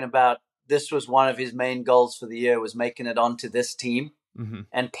talking about this was one of his main goals for the year, was making it onto this team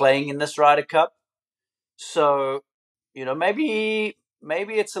and playing in this Ryder Cup. So, maybe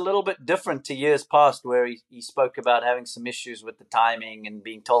it's a little bit different to years past where he spoke about having some issues with the timing and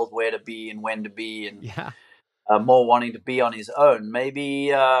being told where to be and when to be. And more wanting to be on his own.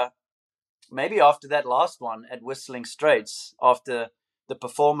 Maybe after that last one at Whistling Straits, after the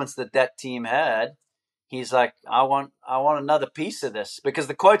performance that team had, he's like, I want another piece of this, because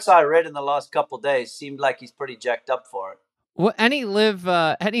the quotes I read in the last couple of days seemed like he's pretty jacked up for it. Well, any live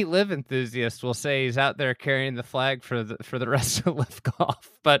enthusiast will say he's out there carrying the flag for the rest of live golf,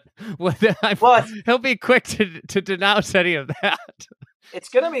 but he'll be quick to denounce any of that. It's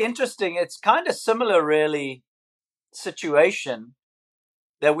going to be interesting. It's kind of similar, really, situation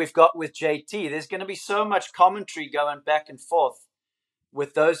that we've got with JT. There's going to be so much commentary going back and forth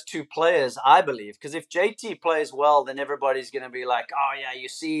with those two players, I believe, because if JT plays well, then everybody's going to be like, oh yeah, you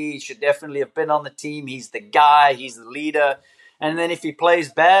see, he should definitely have been on the team. He's the guy, he's the leader. And then if he plays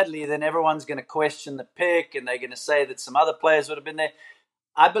badly, then everyone's going to question the pick, and they're going to say that some other players would have been there.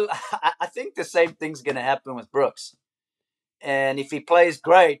 I think the same thing's going to happen with Brooks. And if he plays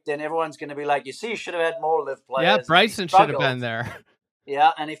great, then everyone's going to be like, you see, you should have had more live players. Yeah, Bryson should have been there.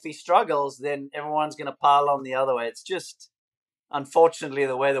 Yeah, and if he struggles, then everyone's going to pile on the other way. It's just, unfortunately,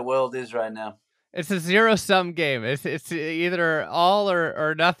 the way the world is right now. It's a zero-sum game. It's either all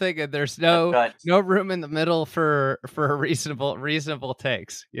or nothing, and there's no room in the middle for reasonable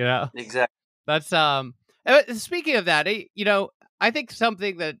takes. You know, exactly. That's speaking of that, you know, I think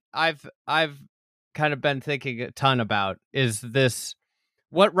something that I've kind of been thinking a ton about is this: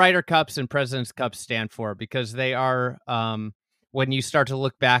 what Ryder Cups and President's Cups stand for, because they are when you start to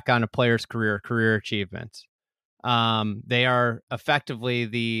look back on a player's career achievements. They are effectively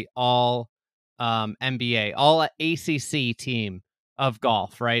the all NBA, all ACC team of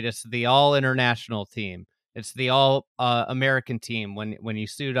golf, right? It's the all international team. It's the all American team when you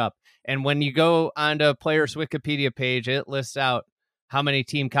suit up. And when you go onto a player's Wikipedia page, it lists out how many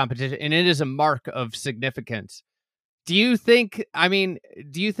team competition, and it is a mark of significance. Do you think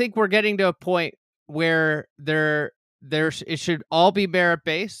we're getting to a point where it should all be merit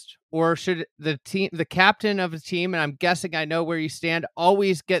based, or should the captain of a team, and I'm guessing I know where you stand,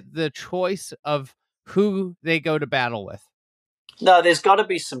 always get the choice of who they go to battle with? No, there's got to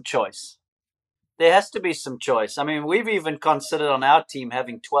be some choice. There has to be some choice. I mean, we've even considered on our team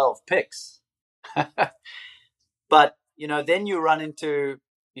having 12 picks. But, you know, then you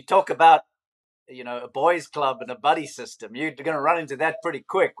talk about, you know, a boys club and a buddy system. You're going to run into that pretty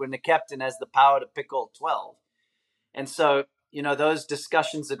quick when the captain has the power to pick all 12. And so, you know, those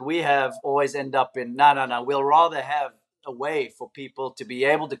discussions that we have always end up in, no. We'll rather have a way for people to be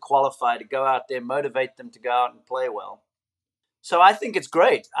able to qualify, to go out there, motivate them to go out and play well. So I think it's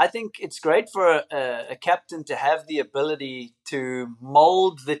great. I think it's great for a captain to have the ability to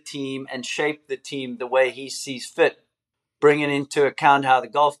mold the team and shape the team the way he sees fit, bringing into account how the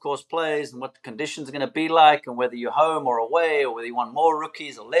golf course plays and what the conditions are going to be like, and whether you're home or away, or whether you want more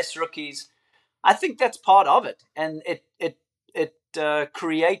rookies or less rookies. I think that's part of it. And it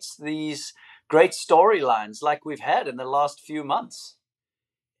creates these great storylines like we've had in the last few months.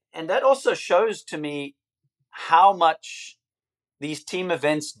 And that also shows to me how much these team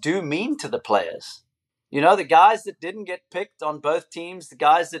events do mean to the players. You know, the guys that didn't get picked on both teams, the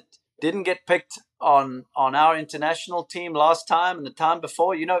guys that didn't get picked on our international team last time and the time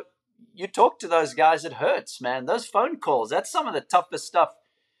before, you know, you talk to those guys, it hurts, man. Those phone calls, that's some of the toughest stuff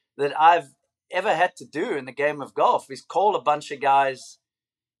that I've ever had to do in the game of golf, is call a bunch of guys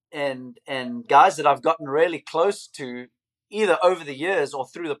and guys that I've gotten really close to, either over the years or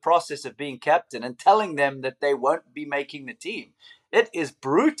through the process of being captain, and telling them that they won't be making the team. It is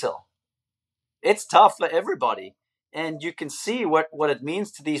brutal. It's tough for everybody. And you can see what it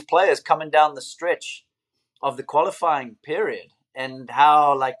means to these players coming down the stretch of the qualifying period, and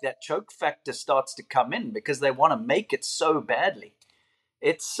how like that choke factor starts to come in because they want to make it so badly.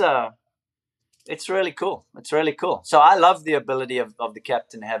 It's really cool. It's really cool. So I love the ability of the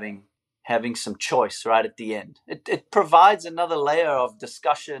captain having some choice right at the end. It provides another layer of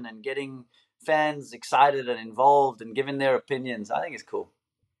discussion and getting fans excited and involved and giving their opinions. I think it's cool.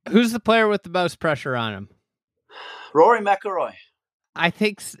 Who's the player with the most pressure on him? Rory McIlroy. I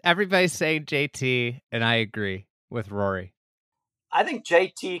think everybody's saying JT, and I agree with Rory. I think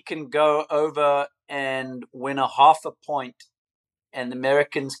JT can go over and win a half a point, and the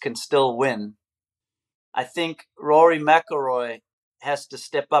Americans can still win. I think Rory McIlroy has to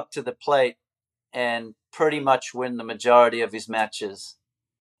step up to the plate and pretty much win the majority of his matches.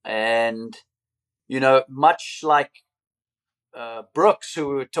 And, you know, much like Brooks, who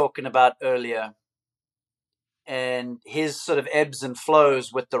we were talking about earlier, and his sort of ebbs and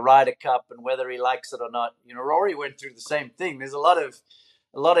flows with the Ryder Cup and whether he likes it or not. You know, Rory went through the same thing. There's a lot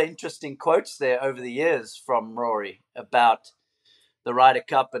of interesting quotes there over the years from Rory about the Ryder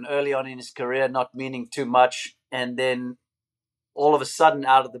Cup, and early on in his career not meaning too much, And then all of a sudden,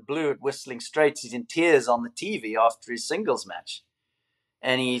 out of the blue, at Whistling Straits, he's in tears on the TV after his singles match.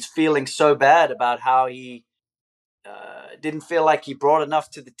 And he's feeling so bad about how he didn't feel like he brought enough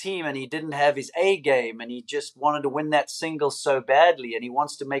to the team, and he didn't have his A game, and he just wanted to win that singles so badly, and he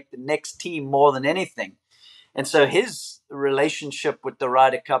wants to make the next team more than anything. And so his relationship with the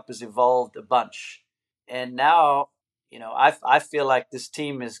Ryder Cup has evolved a bunch. And now, I feel like this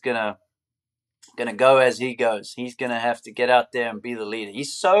team is gonna go as he goes. He's gonna have to get out there and be the leader.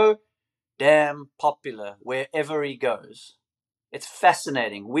 He's so damn popular wherever he goes. It's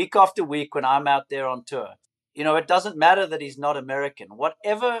fascinating. Week after week when I'm out there on tour, it doesn't matter that he's not American.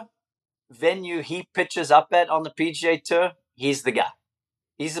 Whatever venue he pitches up at on the PGA Tour, he's the guy.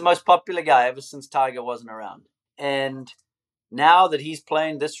 He's the most popular guy ever since Tiger wasn't around. And now that he's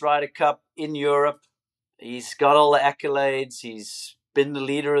playing this Ryder Cup in Europe, he's got all the accolades. He's been the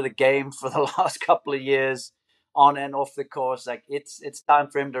leader of the game for the last couple of years, on and off the course. Like it's time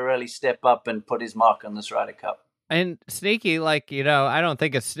for him to really step up and put his mark on this Ryder Cup. And sneaky, I don't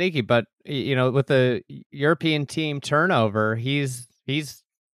think it's sneaky, but with the European team turnover, he's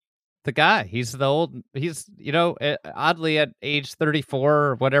the guy. He's oddly at age 34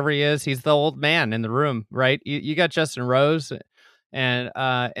 or whatever he is, he's the old man in the room, right? You got Justin Rose and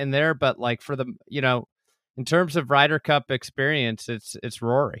in there, but for the in terms of Ryder Cup experience, it's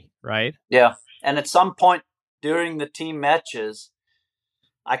Rory, right? Yeah, and at some point during the team matches,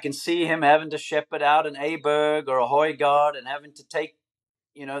 I can see him having to shepherd out an Aberg or a Højgaard and having to take,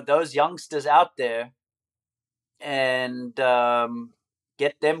 those youngsters out there and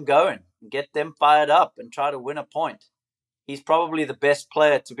get them going, get them fired up and try to win a point. He's probably the best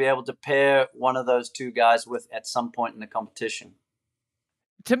player to be able to pair one of those two guys with at some point in the competition.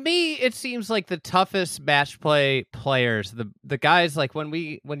 To me, it seems like the toughest match play players, the guys when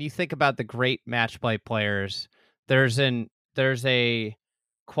you think about the great match play players, there's a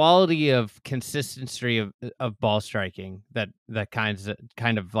quality of consistency of ball striking that kind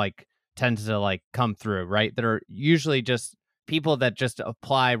of tends to come through, right? That are usually just people that just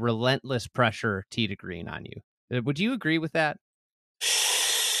apply relentless pressure tee to green on you. Would you agree with that?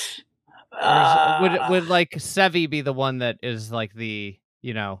 Would Seve be the one that is the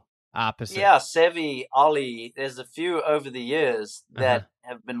opposite? Yeah, Seve, Ollie, there's a few over the years that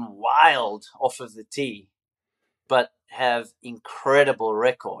have been wild off of the tee, but have incredible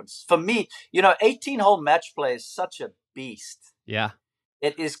records. For me, 18-hole match play is such a beast. Yeah.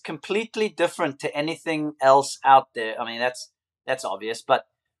 It is completely different to anything else out there. I mean, that's obvious, but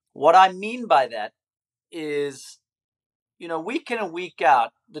what I mean by that is, week in and week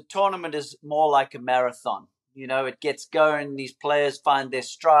out, the tournament is more like a marathon. It gets going, these players find their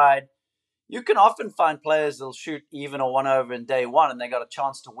stride. You can often find players that'll shoot even or one over in day one, and they got a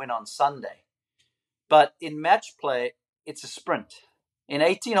chance to win on Sunday. But in match play, it's a sprint. In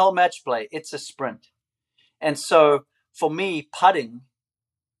 18-hole match play, it's a sprint. And so for me, putting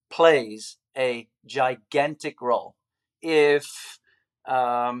plays a gigantic role. If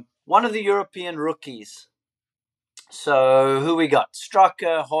one of the European rookies, so who we got?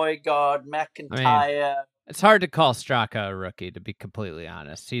 Straka, Højgaard, McIntyre. It's hard to call Straka a rookie, to be completely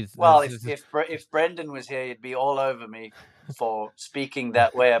honest. If Brendan was here, he'd be all over me for speaking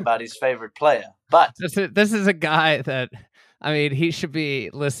that way about his favorite player. But this is a guy that, he should be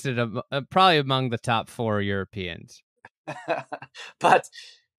listed probably among the top 4 Europeans. But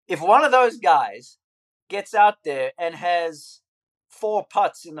if one of those guys gets out there and has 4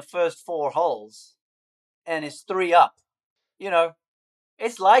 putts in the first 4 holes and is 3 up,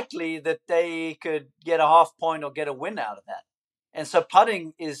 it's likely that they could get a half point or get a win out of that. And so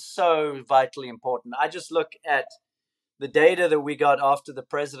putting is so vitally important. I just look at the data that we got after the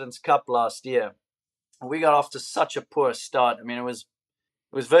President's Cup last year. We got off to such a poor start. It was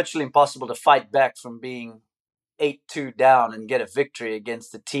virtually impossible to fight back from being 8-2 down and get a victory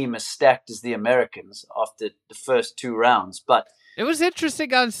against a team as stacked as the Americans after the first 2 rounds. But it was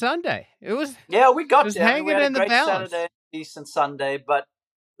interesting on Sunday. We got there. Hanging we had in a great the balance. Saturday, decent Sunday, but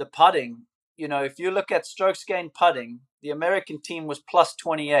the putting, if you look at strokes gained putting, the American team was plus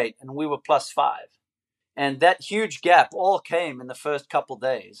 28 and we were plus 5. And that huge gap all came in the first couple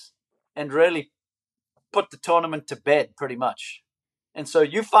days and really put the tournament to bed pretty much. And so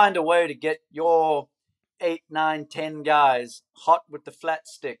you find a way to get your 8, 9, 10 guys hot with the flat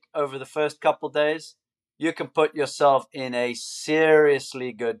stick over the first couple days, you can put yourself in a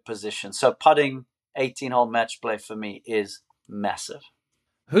seriously good position. So putting 18-hole match play for me is massive.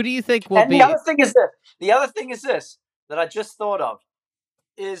 Who do you think will be? The other thing is this that I just thought of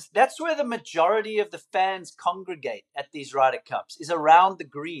is that's where the majority of the fans congregate at these Ryder Cups is around the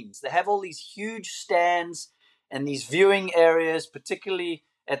greens. They have all these huge stands and these viewing areas, particularly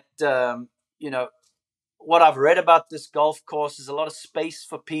at, what I've read about this golf course is a lot of space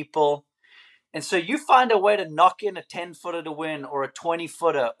for people. And so you find a way to knock in a 10-footer to win or a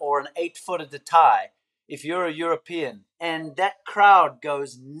 20-footer or an 8-footer to tie if you're a European. And that crowd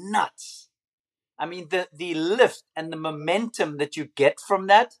goes nuts. I mean, the lift and the momentum that you get from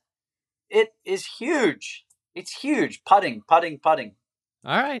that, it is huge. It's huge. Putting. All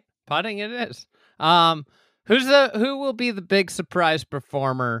right. Putting it is. Who will be the big surprise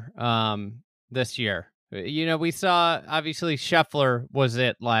performer this year? We saw obviously Scheffler was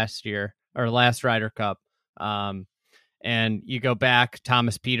it last year or last Ryder Cup. And you go back,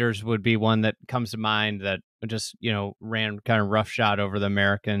 Thomas Pieters would be one that comes to mind that just, ran kind of roughshod over the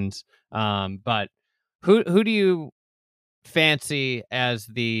Americans. But who do you fancy as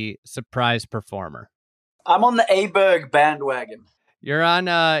the surprise performer? I'm on the Aberg bandwagon. You're on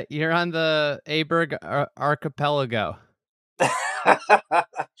the Aberg archipelago.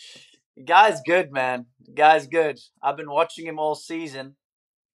 Guy's good, man. Guy's good. I've been watching him all season.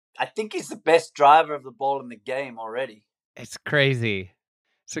 I think he's the best driver of the ball in the game already. It's crazy.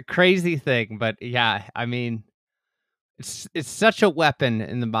 It's a crazy thing, but yeah, I mean, it's such a weapon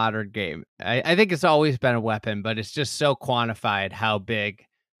in the modern game. I think it's always been a weapon, but it's just so quantified how big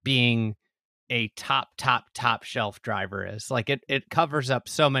being a top shelf driver is. Like it covers up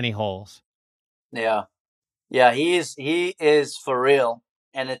so many holes. Yeah. Yeah, he is for real.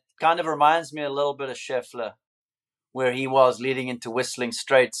 And it kind of reminds me a little bit of Scheffler, where he was leading into Whistling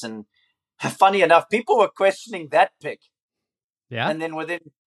Straits. And funny enough, people were questioning that pick. Yeah. And then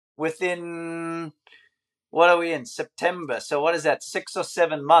within what are we in? September. So what is that? 6 or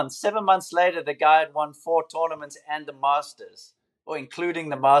 7 months? 7 months later, the guy had won 4 tournaments and the Masters, or including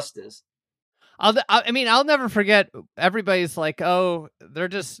the Masters. I'll never forget. Everybody's like, "Oh, they're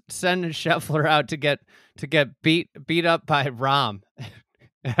just sending Scheffler out to get beat up by Rahm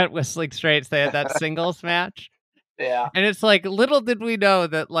at Whistling Straits." They had that singles match. Yeah, and it's like, little did we know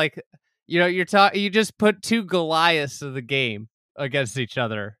that, like, you just put 2 Goliaths of the game against each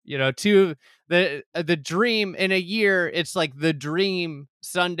other. The dream in a year. It's like the dream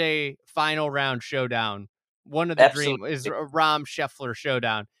Sunday final round showdown. One of the dream is a Rahm Scheffler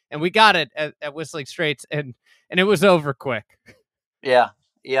showdown. And we got it at Whistling Straits, and it was over quick. Yeah.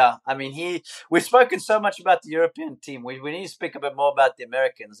 I mean, we've spoken so much about the European team. We need to speak a bit more about the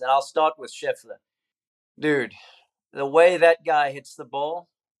Americans. And I'll start with Scheffler. Dude, the way that guy hits the ball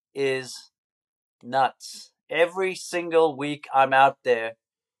is nuts. Every single week I'm out there,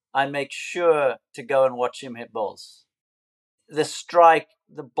 I make sure to go and watch him hit balls. The strike,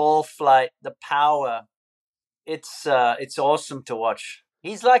 the ball flight, the power, it's awesome to watch.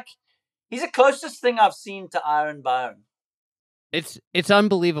 He's the closest thing I've seen to Iron Byron. It's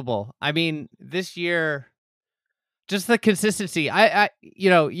unbelievable. I mean, this year, just the consistency.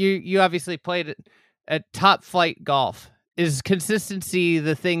 You obviously played at top flight golf. Is consistency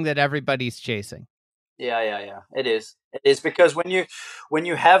the thing that everybody's chasing? Yeah. It is because when you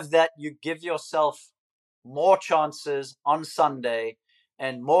have that, you give yourself more chances on Sunday,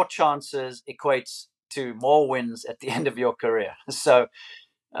 and more chances equates to more wins at the end of your career. So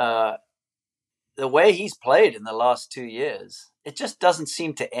the way he's played in the last 2 years, it just doesn't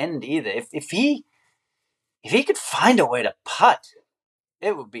seem to end either. If he could find a way to putt,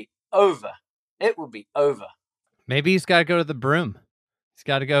 it would be over. It would be over. Maybe he's got to go to the broom. He's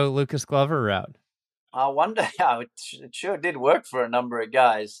got to go Lucas Glover route. I wonder how it sure did work for a number of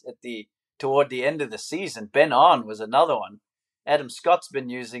guys toward the end of the season. Ben Ahn was another one. Adam Scott's been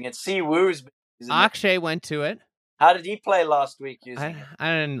using it. Si Woo's been using Akshay went to it. How did he play last week using it?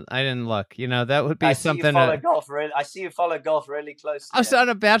 I didn't look. That would be something. I see you follow golf really closely. I was on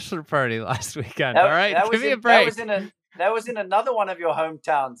a bachelor party last weekend. All right, give me a break. That was in another one of your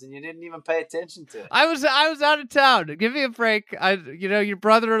hometowns, and you didn't even pay attention to it. I was out of town. Give me a break. Your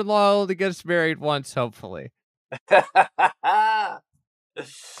brother-in-law only gets married once, hopefully. But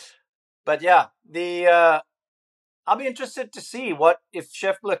yeah, I'll be interested to see if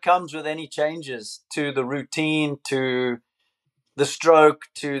Scheffler comes with any changes to the routine, to the stroke,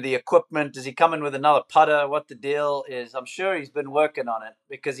 to the equipment. Does he come in with another putter? What the deal is? I'm sure he's been working on it,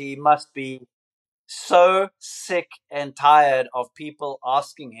 because he must be so sick and tired of people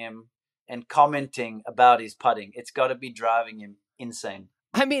asking him and commenting about his putting. It's got to be driving him insane.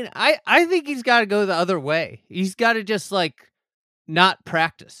 I mean, I think he's got to go the other way. He's got to just not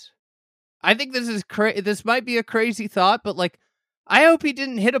practice. I think this is this might be a crazy thought, but I hope he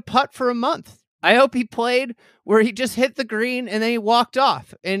didn't hit a putt for a month. I hope he played where he just hit the green and then he walked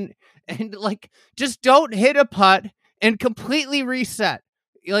off, and just don't hit a putt and completely reset.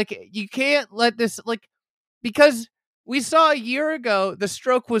 You can't let this, because we saw a year ago the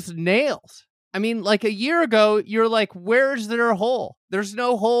stroke was nails. I mean, like a year ago, you're like, where's their hole? There's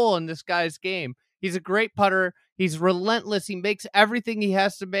no hole in this guy's game. He's a great putter. He's relentless. He makes everything he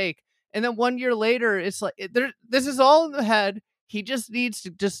has to make. And then 1 year later, it's like this is all in the head. He just needs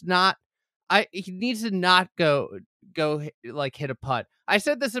to just not. He needs to not go like hit a putt. I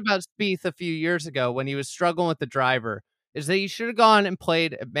said this about Spieth a few years ago when he was struggling with the driver. Is that you should have gone and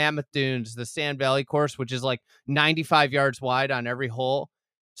played at Mammoth Dunes, the Sand Valley course, which is like 95 yards wide on every hole,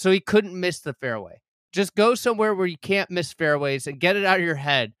 so he couldn't miss the fairway. Just go somewhere where you can't miss fairways and get it out of your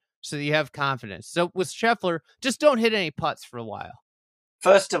head so that you have confidence. So with Scheffler, just don't hit any putts for a while.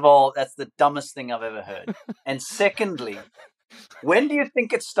 First of all, that's the dumbest thing I've ever heard. And secondly, when do you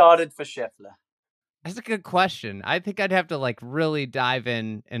think it started for Scheffler? That's a good question. I think I'd have to like really dive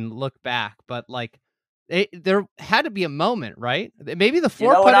in and look back, but like there had to be a moment, right? Maybe the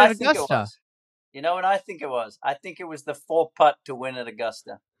 4-putt at Augusta. You know what I think it was? I think it was the 4-putt to win at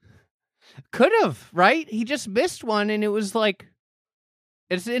Augusta. Could have, right? He just missed one, and it was like,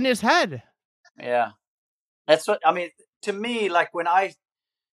 it's in his head. Yeah. That's what, I mean, to me, like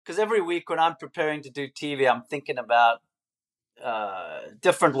because every week when I'm preparing to do TV, I'm thinking about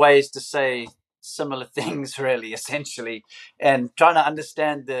different ways to say similar things, really, essentially, and trying to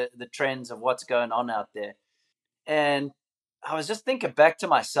understand the trends of what's going on out there. And I was just thinking back to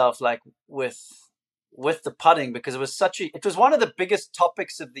myself, like with the putting, because it was one of the biggest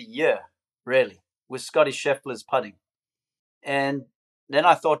topics of the year, really, with Scottie Scheffler's putting. And then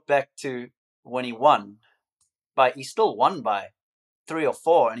I thought back to when he won, he still won by 3 or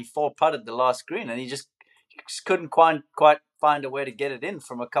 4, and he 4-putted the last green, and he just couldn't quite find a way to get it in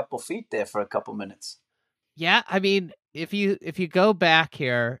from a couple feet there for a couple minutes. Yeah, I mean, if you go back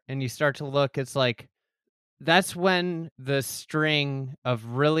here and you start to look, it's like that's when the string of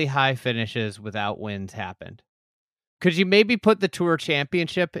really high finishes without wins happened. Could you maybe put the Tour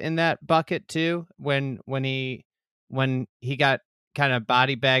Championship in that bucket too? When he got kind of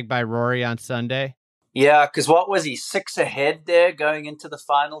body bagged by Rory on Sunday? Yeah, because what was he, 6 ahead there going into the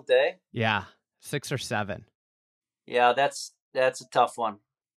final day? Yeah, 6 or 7. Yeah, that's a tough one.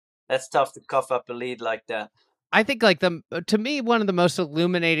 That's tough to cough up a lead like that. I think like to me, one of the most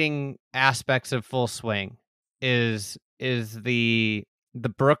illuminating aspects of Full Swing is the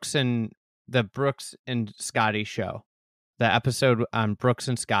Brooks and Scotty show, the episode on Brooks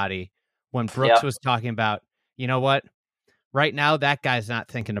and Scotty, when Brooks was talking about, you know what, right now that guy's not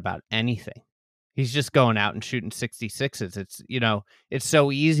thinking about anything. He's just going out and shooting 66s. It's, it's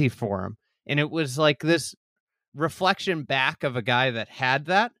so easy for him. And it was like this reflection back of a guy that had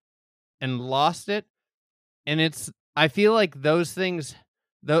that and lost it. And I feel like those things,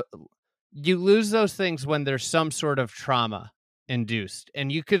 you lose those things when there's some sort of trauma induced.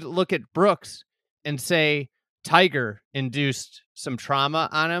 And you could look at Brooks and say Tiger induced some trauma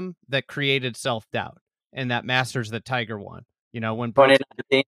on him that created self-doubt, and that Masters that Tiger won, when Brooks,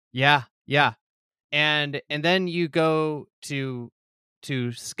 yeah. And then you go to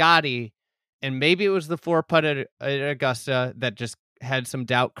Scotty, and maybe it was the 4-putt at Augusta that just had some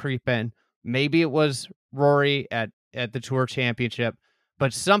doubt creep in. Maybe it was Rory at the Tour Championship,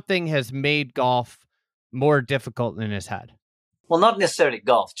 but something has made golf more difficult in his head. Well, not necessarily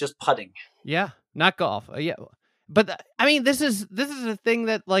golf, just putting. Yeah, not golf. Yeah, but I mean, this is a thing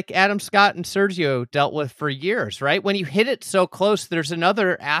that like Adam Scott and Sergio dealt with for years, right? When you hit it so close, there's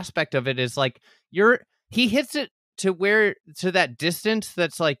another aspect of it is like he hits it to that distance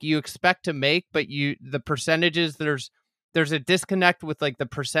that's like you expect to make, but the percentages, there's a disconnect with like the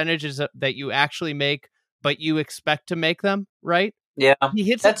percentages that you actually make, but you expect to make them, right? Yeah, he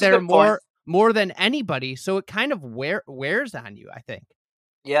hits it there more than anybody, so it kind of wears on you, I think.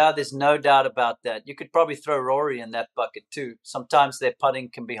 Yeah, there's no doubt about that. You could probably throw Rory in that bucket too. Sometimes their putting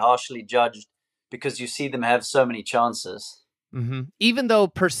can be harshly judged because you see them have so many chances. Mm-hmm. Even though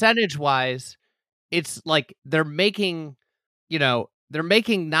percentage-wise, it's like they're making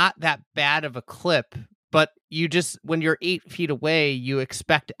not that bad of a clip, but you just, when you're 8 feet away, you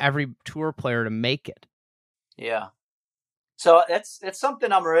expect every tour player to make it. Yeah. So that's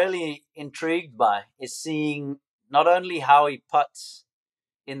something I'm really intrigued by, is seeing not only how he putts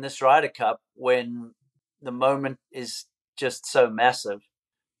in this Ryder Cup when the moment is just so massive,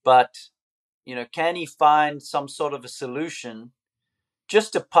 but, can he find some sort of a solution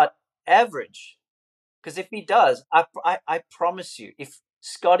just to putt average? Because if he does, I promise you, if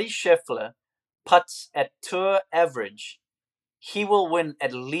Scottie Scheffler putts at tour average, he will win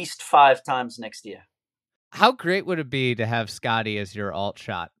at least 5 times next year. How great would it be to have Scotty as your alt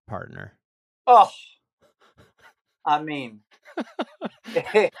shot partner? Oh, I mean,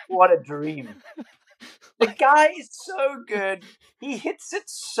 what a dream. The guy is so good. He hits it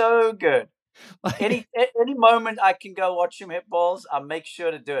so good. Any moment I can go watch him hit balls, I'll make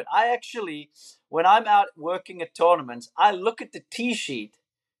sure to do it. I actually, when I'm out working at tournaments, I look at the tee sheet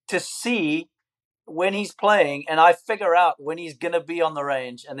to see when he's playing, and I figure out when he's going to be on the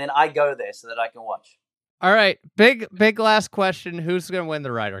range, and then I go there so that I can watch. All right, big last question. Who's going to win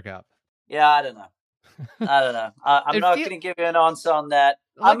the Ryder Cup? Yeah, I don't know. I'm not going to give you an answer on that.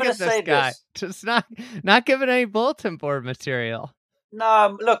 I'm going to say guy. this. Just not giving any bulletin board material.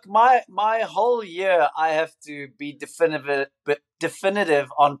 No, look, my whole year I have to be definitive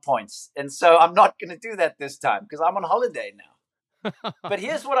on points, and so I'm not going to do that this time because I'm on holiday now. But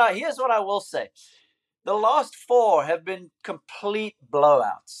here's what I will say: the last 4 have been complete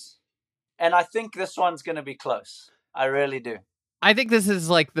blowouts, and I think this one's going to be close. I really do. I think this is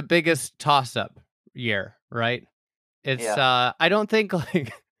like the biggest toss-up year, right? It's I don't think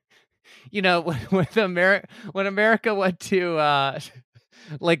like when America went to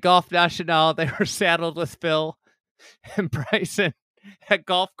like Golf National, they were saddled with Phil and Bryson at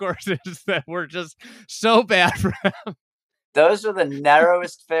golf courses that were just so bad for them. Those were the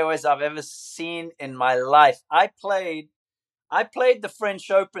narrowest fairways I've ever seen in my life. I played the French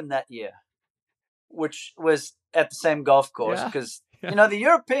Open that year, which was at the same golf course because the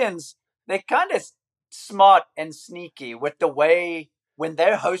Europeans, they're kind of smart and sneaky with the way when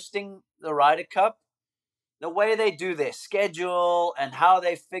they're hosting the Ryder Cup, the way they do their schedule and how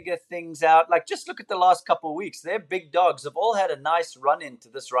they figure things out. Like, just look at the last couple of weeks. Their big dogs have all had a nice run into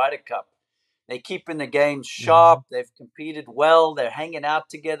this Ryder Cup. They keep in the game sharp. Mm-hmm. They've competed well. They're hanging out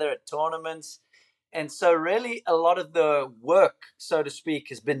together at tournaments. And so really a lot of the work, so to speak,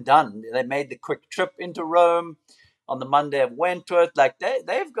 has been done. They made the quick trip into Rome on the Monday of Wentworth. Like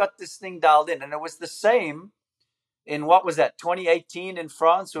they've got this thing dialed in. And it was the same in, 2018 in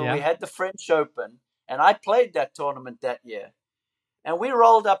France when we had the French Open. And I played that tournament that year. And we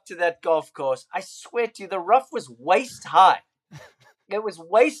rolled up to that golf course. I swear to you, the rough was waist high. It was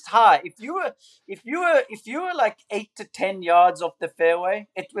waist high. If you were like 8 to 10 yards off the fairway,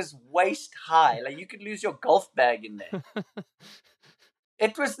 it was waist high. Like you could lose your golf bag in there.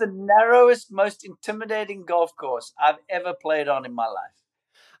 It was the narrowest, most intimidating golf course I've ever played on in my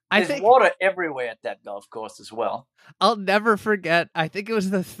life. There's water everywhere at that golf course as well. I'll never forget. I think it was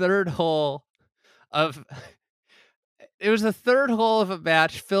the third hole of a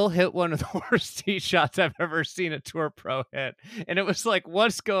match. Phil hit one of the worst tee shots I've ever seen a tour pro hit. And it was like,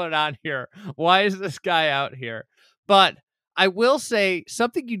 what's going on here? Why is this guy out here? But I will say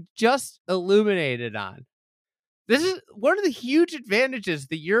something you just illuminated on. This is one of the huge advantages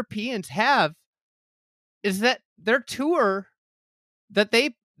the Europeans have is that their tour, that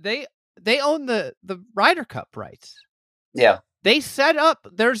they own the Ryder Cup rights. Yeah. They set up,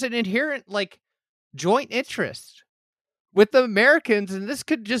 there's an inherent like joint interest with the Americans, and this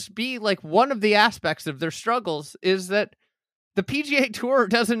could just be like one of the aspects of their struggles is that the PGA Tour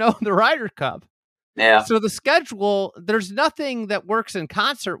doesn't own the Ryder Cup. Yeah. So the schedule, there's nothing that works in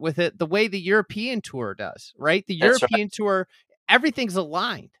concert with it the way the European Tour does, right? The European Tour, everything's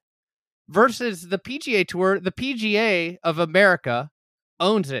aligned. Versus the PGA Tour, the PGA of America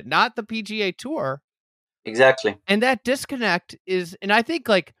owns it, not the PGA Tour. Exactly. And that disconnect is, and I think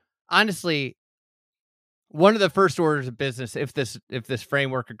like, honestly, one of the first orders of business, if this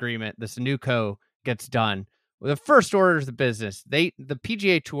framework agreement, this NUCO gets done, the first orders of business, the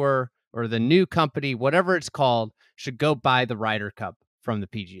PGA Tour or the new company, whatever it's called, should go buy the Ryder Cup from the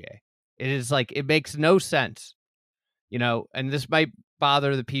PGA. It is like, it makes no sense, and this might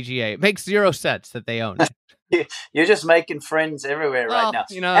bother the PGA. It makes zero sense that they own it. You're just making friends everywhere right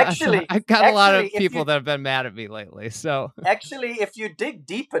now. Actually, I've got a lot of people that have been mad at me lately. So actually, if you dig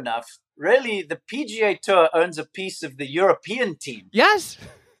deep enough, really, the PGA Tour owns a piece of the European team. Yes.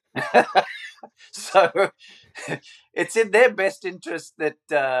 So it's in their best interest that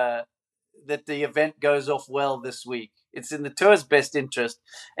the event goes off well this week. It's in the tour's best interest.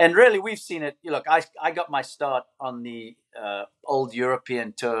 And really, we've seen it. Look, I got my start on the old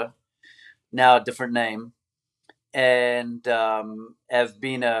European Tour, now a different name, and have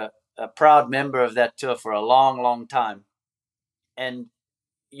been a proud member of that tour for a long, long time. And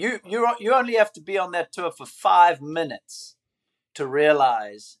you only have to be on that tour for 5 minutes to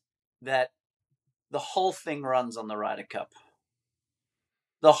realize that the whole thing runs on the Ryder Cup.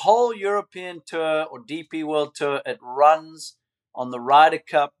 The whole European Tour or DP World Tour, it runs on the Ryder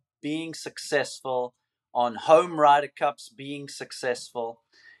Cup being successful, on home Ryder Cups being successful.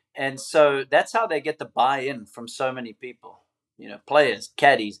 And so that's how they get the buy-in from so many people. Players,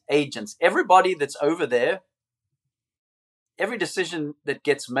 caddies, agents, everybody that's over there. Every decision that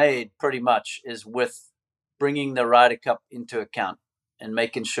gets made pretty much is with bringing the Ryder Cup into account and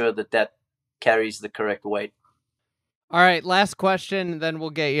making sure that carries the correct weight. All right, last question, then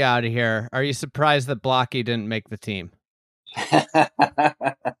we'll get you out of here. Are you surprised that Blocky didn't make the team?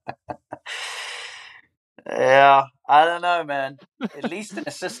 Yeah, I don't know, man. At least an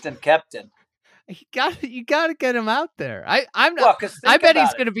assistant captain. You got to get him out there. I'm not. Well, 'cause I bet about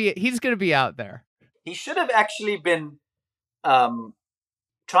he's gonna be out there. He should have actually been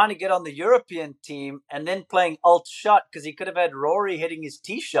trying to get on the European team and then playing alt shot, because he could have had Rory hitting his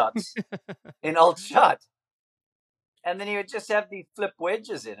tee shots in alt shot, and then he would just have these flip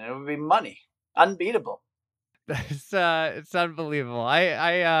wedges in, and it would be money, unbeatable. It's unbelievable.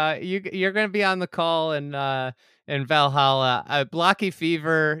 You're gonna be on the call in Valhalla. Blocky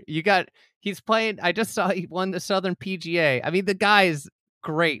Fever. He's playing. I just saw he won the Southern PGA. I mean, the guy is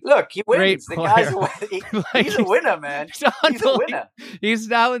great. Look, he wins. The guy's he's a winner, man. He's a winner. He's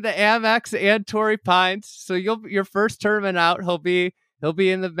now in the Amex and Torrey Pines. So your first tournament out, he'll be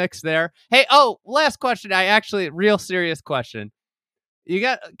in the mix there. Hey, last question. Real serious question. You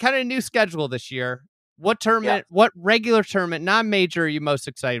got kind of a new schedule this year. What tournament? Yeah. What regular tournament, non-major, are you most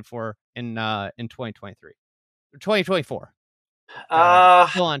excited for in 2023, 2024?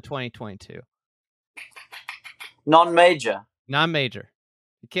 Still on 2022. Non-major.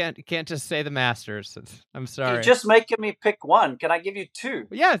 You can't just say the Masters. I'm sorry. You're just making me pick one. Can I give you two?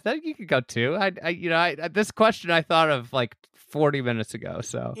 Yeah, you could go two. This question I thought of like 40 minutes ago.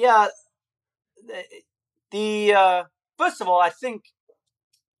 So yeah, the first of all, I think.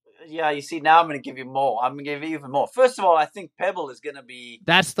 Yeah, you see, now I'm going to give you more. I'm going to give you even more. First of all, I think Pebble is going to be...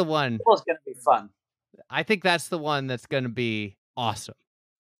 That's the one. Pebble's going to be fun. I think that's the one that's going to be awesome.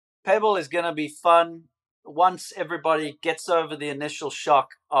 Pebble is going to be fun once everybody gets over the initial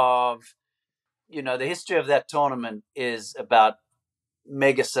shock of, the history of that tournament is about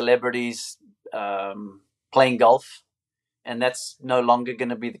mega celebrities playing golf. And that's no longer going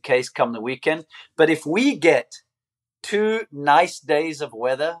to be the case come the weekend. But if we get 2 nice days of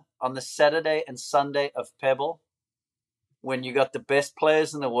weather on the Saturday and Sunday of Pebble, when you got the best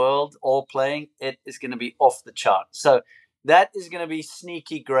players in the world all playing, it is going to be off the chart. So that is going to be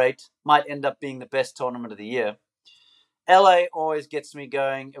sneaky great. Might end up being the best tournament of the year. LA always gets me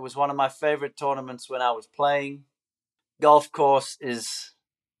going. It was one of my favorite tournaments when I was playing. Golf course is...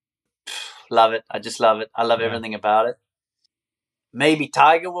 love it. I just love it. I love everything about it. Maybe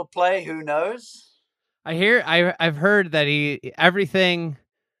Tiger will play. Who knows? I've heard that everything,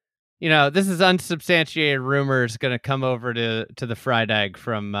 this is unsubstantiated rumors going to come over to the fried egg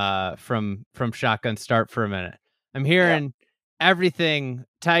from Shotgun Start for a minute. I'm hearing everything.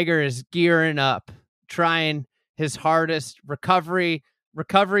 Tiger is gearing up, trying his hardest. Recovery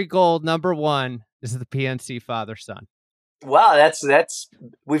goal number 1 is the PNC father-son. Wow, that's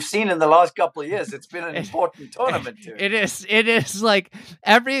we've seen in the last couple of years. It's been an important tournament too. It is like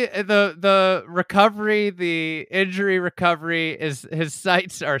the recovery, the injury recovery is his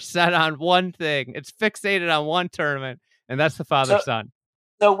sights are set on one thing. It's fixated on one tournament, and that's the father-son.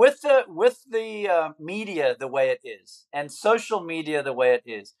 So with the media the way it is, and social media the way it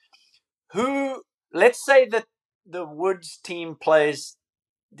is, let's say that the Woods team plays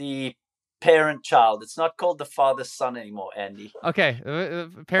the parent-child. It's not called the father-son anymore, Andy. Okay,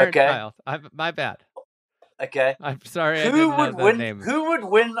 parent-child. My bad. Okay. I'm sorry. Who would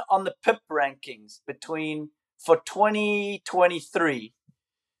win on the PIP rankings for 2023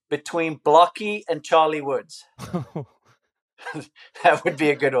 between Blocky and Charlie Woods? That would be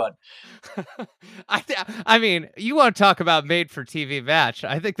a good one. I mean, you want to talk about made-for-TV match.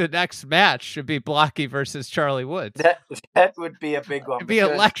 I think the next match should be Blocky versus Charlie Woods. That would be a big one. It'd be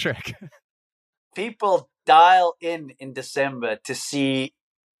electric. People dial in December to see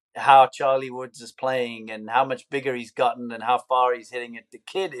how Charlie Woods is playing and how much bigger he's gotten and how far he's hitting it. The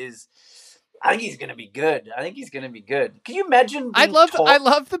kid is... I think he's going to be good. Can you imagine? I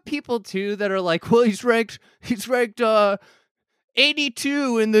love the people too that are like, well, he's ranked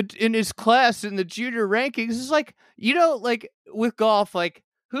 82 in his class in the junior rankings. It's like, like with golf, like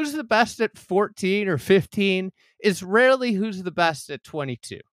who's the best at 14 or 15 is rarely who's the best at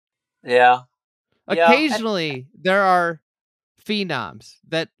 22. Yeah. Occasionally there are phenoms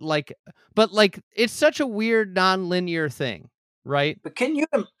that but it's such a weird non-linear thing, right? But can you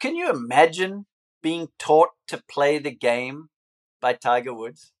imagine being taught to play the game by Tiger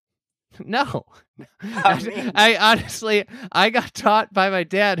Woods? No. I honestly, I got taught by my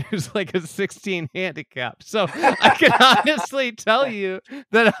dad, who's like a 16 handicap. So I can honestly tell you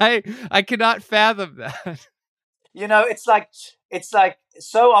that I cannot fathom that. It's like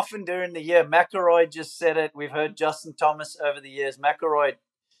so often during the year. McIlroy just said it. We've heard Justin Thomas over the years. McIlroy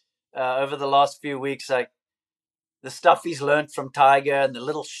over the last few weeks, like the stuff he's learned from Tiger and the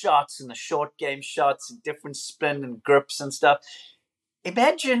little shots and the short game shots and different spin and grips and stuff.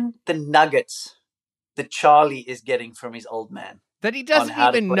 Imagine the nuggets that Charlie is getting from his old man. That he doesn't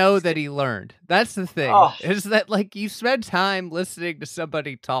even know that he learned. That's the thing, is that like you spend time listening to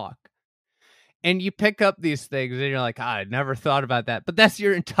somebody talk and you pick up these things and you're like, I never thought about that. But that's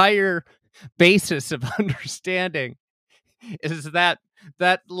your entire basis of understanding, is that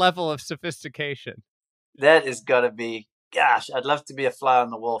level of sophistication. That is got to be, gosh, I'd love to be a fly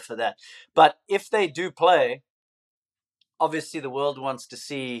on the wall for that. But if they do play, obviously the world wants to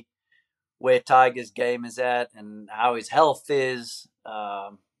see where Tiger's game is at and how his health is.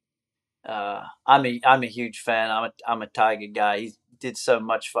 I'm a huge fan. I'm a Tiger guy. He did so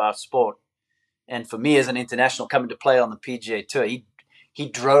much for our sport, and for me as an international coming to play on the PGA Tour, he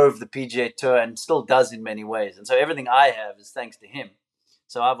drove the PGA Tour and still does in many ways. And so everything I have is thanks to him.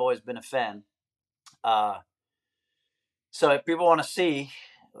 So I've always been a fan. So if people want to see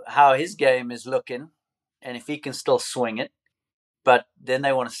how his game is looking and if he can still swing it, but then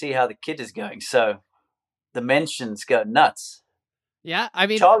they want to see how the kid is going. So the mentions go nuts. Yeah, I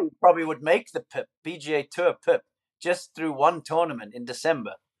mean, Charlie probably would make the PGA Tour PIP just through one tournament in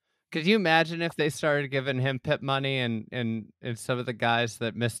December. Could you imagine if they started giving him PIP money and some of the guys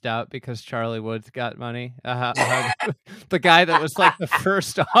that missed out because Charlie Woods got money? The guy that was like the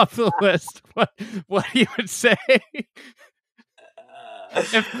first off the list, what he would say?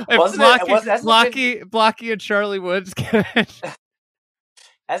 If Blocky and Charlie Woods get it.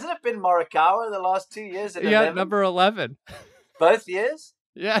 Hasn't it been Morikawa the last 2 years? Yeah, 11? Number 11. Both years?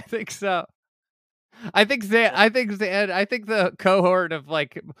 Yeah, I think so. I think the cohort of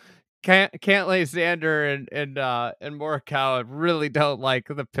like Cantlay, Xander, and Morikawa really don't like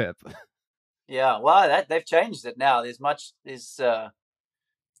the PIP. Yeah, well, they've changed it now. There's much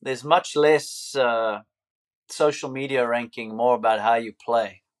less social media ranking, more about how you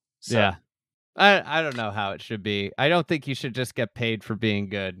play. So. Yeah. I don't know how it should be. I don't think you should just get paid for being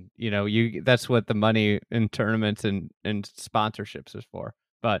good. That's what the money in tournaments and sponsorships is for.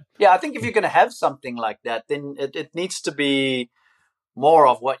 But yeah, I think if you're going to have something like that, then it needs to be more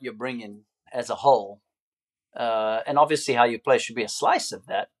of what you're bringing as a whole. And obviously how you play should be a slice of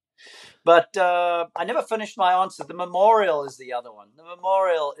that. But I never finished my answer. The Memorial is the other one. The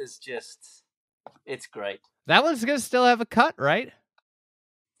Memorial is just, it's great. That one's going to still have a cut, right?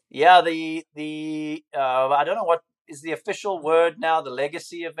 Yeah, the I don't know what is the official word now, the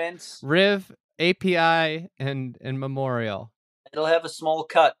legacy events. Riv, API, and Memorial. It'll have a small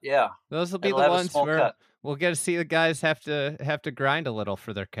cut, yeah. Those will be the ones where we'll get to see the guys have to grind a little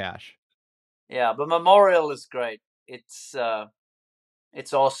for their cash. Yeah, but Memorial is great. It's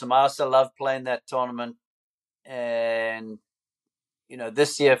awesome. I also love playing that tournament. And,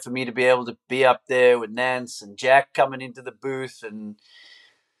 this year for me to be able to be up there with Nance and Jack coming into the booth and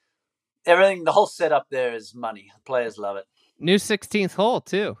everything, the whole setup there is money. The players love it. New 16th hole,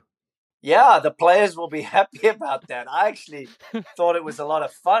 too. Yeah, the players will be happy about that. I actually thought it was a lot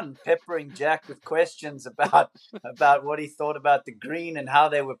of fun peppering Jack with questions about what he thought about the green and how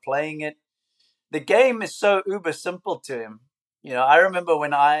they were playing it. The game is so uber simple to him. I remember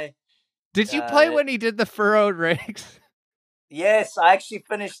when Did you play when he did the furrowed rakes? Yes, I actually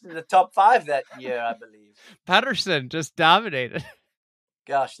finished in the top 5 that year, I believe. Patterson just dominated.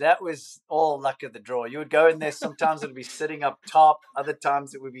 Gosh, that was all luck of the draw. You would go in there, sometimes it would be sitting up top, other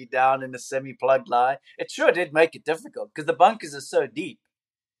times it would be down in a semi-plugged lie. It sure did make it difficult because the bunkers are so deep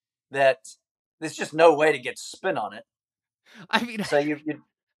that there's just no way to get spin on it. I mean, so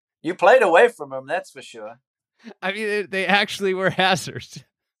you played away from them, that's for sure. I mean, they actually were hazards.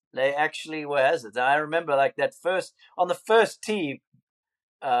 They actually were hazards. And I remember like on the first tee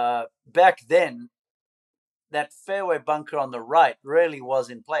back then, that fairway bunker on the right really was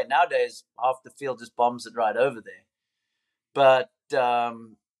in play. Nowadays, half the field just bombs it right over there. But,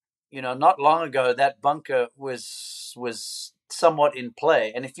 not long ago, that bunker was somewhat in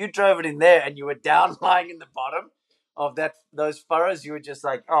play. And if you drove it in there and you were down lying in the bottom of those furrows, you were just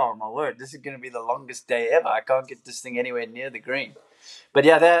like, oh, my word, this is going to be the longest day ever. I can't get this thing anywhere near the green. But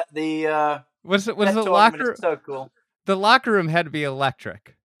yeah, was the locker room so cool? The locker room had to be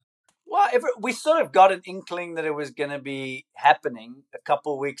electric. Well, we sort of got an inkling that it was going to be happening a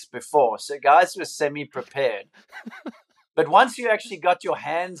couple of weeks before, so guys were semi-prepared. But once you actually got your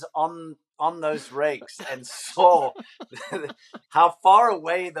hands on those rakes and saw how far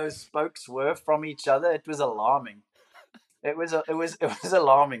away those spokes were from each other, it was alarming. It was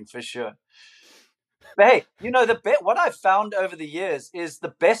alarming for sure. But hey, what I've found over the years is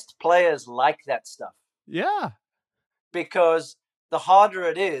the best players like that stuff. Yeah. Because the harder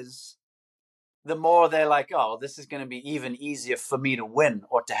it is, the more they're like, oh, this is going to be even easier for me to win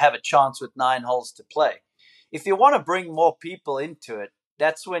or to have a chance with 9 holes to play. If you want to bring more people into it,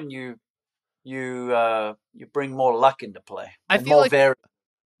 that's when you bring more luck into play. I and feel more like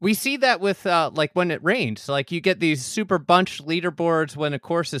we see that with like when it rains. Like you get these super bunched leaderboards when a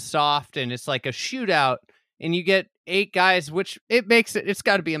course is soft and it's like a shootout, and you get 8 guys, which it's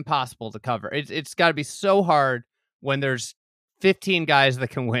got to be impossible to cover. It's got to be so hard when there's 15 guys that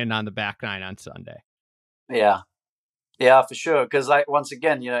can win on the back 9 on Sunday. Yeah, for sure. Because like once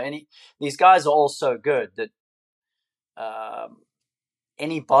again, these guys are all so good that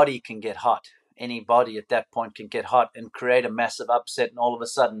anybody can get hot. Anybody at that point can get hot and create a massive upset, and all of a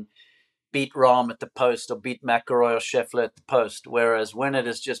sudden beat Rahm at the post or beat McIlroy or Scheffler at the post. Whereas when it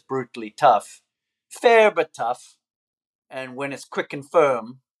is just brutally tough, fair but tough, and when it's quick and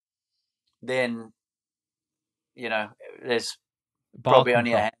firm, then there's probably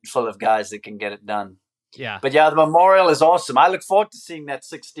only a handful of guys that can get it done. Yeah. But yeah, the Memorial is awesome. I look forward to seeing that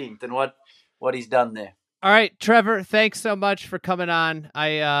 16th and what he's done there. All right, Trevor, thanks so much for coming on.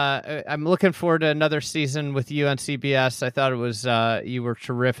 I'm looking forward to another season with you on CBS. I thought it was you were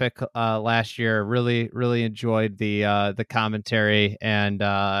terrific last year. Really, really enjoyed the commentary and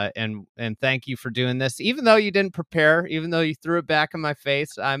thank you for doing this. Even though you didn't prepare, even though you threw it back in my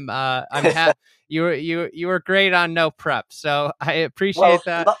face, I'm happy. You were great on no prep, so I appreciate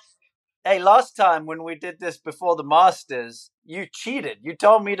that. Hey, last time when we did this before the Masters, you cheated. You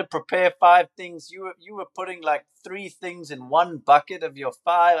told me to prepare 5 things. You were putting like 3 things in one bucket of your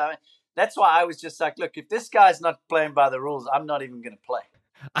 5. I mean, that's why I was just like, look, if this guy's not playing by the rules, I'm not even going to play.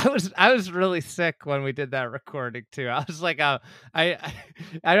 I was really sick when we did that recording too. I was like, I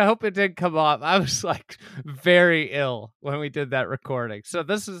hope it didn't come off. I was like very ill when we did that recording. So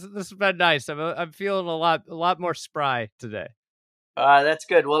this has been nice. I'm feeling a lot more spry today. That's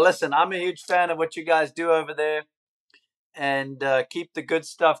good. Well, listen, I'm a huge fan of what you guys do over there, and keep the good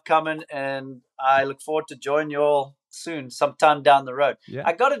stuff coming. And I look forward to join you all soon, sometime down the road. Yeah.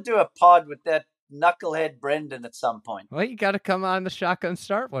 I got to do a pod with that knucklehead Brendan at some point. Well, you got to come on the Shotgun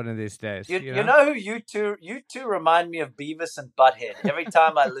Start one of these days. You know who you two remind me of, Beavis and Butthead. Every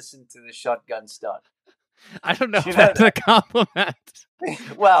time I listen to the Shotgun Start. I don't know if that's a compliment.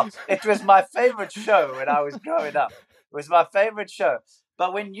 Well, it was my favorite show when I was growing up. It was my favorite show.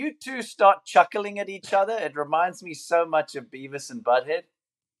 But when you two start chuckling at each other, it reminds me so much of Beavis and Butthead.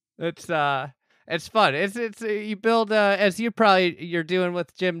 It's fun. It's you build as you're doing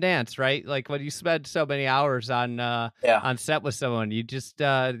with Jim Nance, right? Like when you spend so many hours on set with someone, you just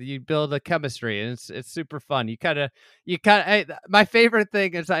you build a chemistry, and it's super fun. My favorite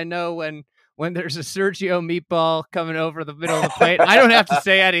thing is I know when there's a Sergio meatball coming over the middle of the plate, I don't have to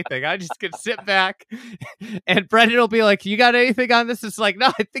say anything. I just can sit back, and Brendan will be like, "You got anything on this?" It's like,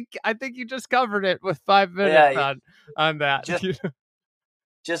 "No, I think you just covered it with 5 minutes on that."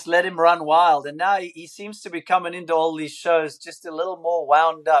 Just let him run wild. And now he seems to be coming into all these shows just a little more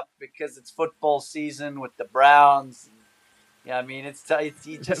wound up because it's football season with the Browns. Yeah, I mean,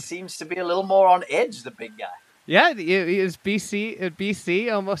 he just seems to be a little more on edge, the big guy. Yeah,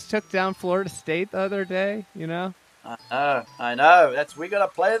 BC almost took down Florida State the other day, you know? I know. We got to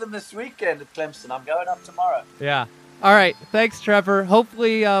play them this weekend at Clemson. I'm going up tomorrow. Yeah. All right. Thanks, Trevor.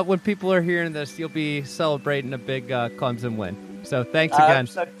 Hopefully when people are hearing this, you'll be celebrating a big Clemson win. So thanks again.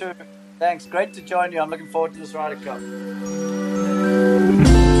 So too. Thanks. Great to join you. I'm looking forward to this Ryder Cup.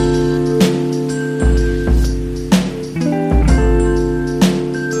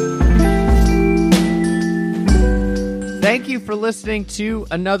 Thank you for listening to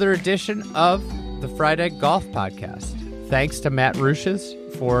another edition of the Friday Golf Podcast. Thanks to Matt Ruches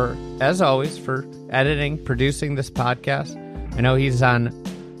as always, for editing, producing this podcast. I know he's going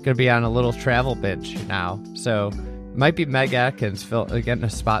to be on a little travel binge now, so it might be Meg Atkins getting a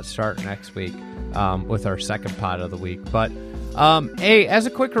spot start next week with our second pod of the week. But hey, as a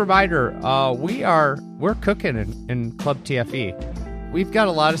quick reminder, we're cooking in Club TFE. We've got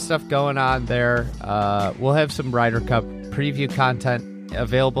a lot of stuff going on there. We'll have some Ryder Cup preview content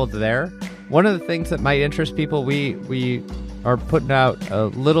available there. One of the things that might interest people, we are putting out a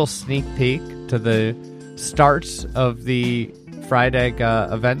little sneak peek to the starts of the Friday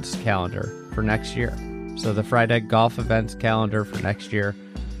events calendar for next year. So the Friday golf events calendar for next year,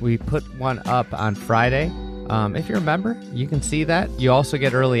 we put one up on Friday. If you're a member, you can see that. You also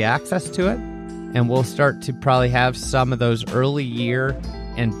get early access to it, and we'll start to probably have some of those early year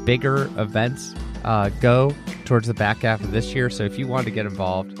and bigger events go towards the back half of this year. So if you want to get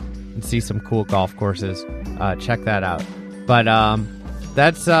involved and see some cool golf courses, check that out. But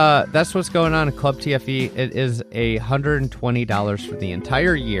that's what's going on at Club TFE. It is $120 for the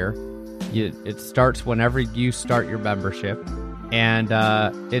entire year. It starts whenever you start your membership, and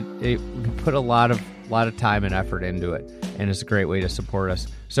we put a lot of time and effort into it, and it's a great way to support us.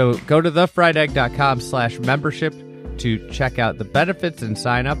 So go to thefriedegg.com/membership to check out the benefits and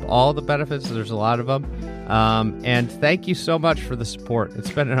sign up. All the benefits, there's a lot of them. And thank you so much for the support.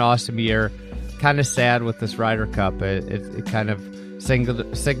 It's been an awesome year. Kind of sad with this Ryder Cup. It kind of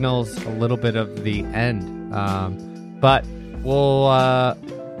signals a little bit of the end. But we'll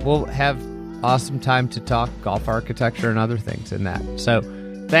have awesome time to talk golf architecture and other things in that. So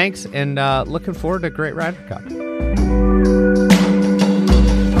thanks, and looking forward to a great Ryder Cup.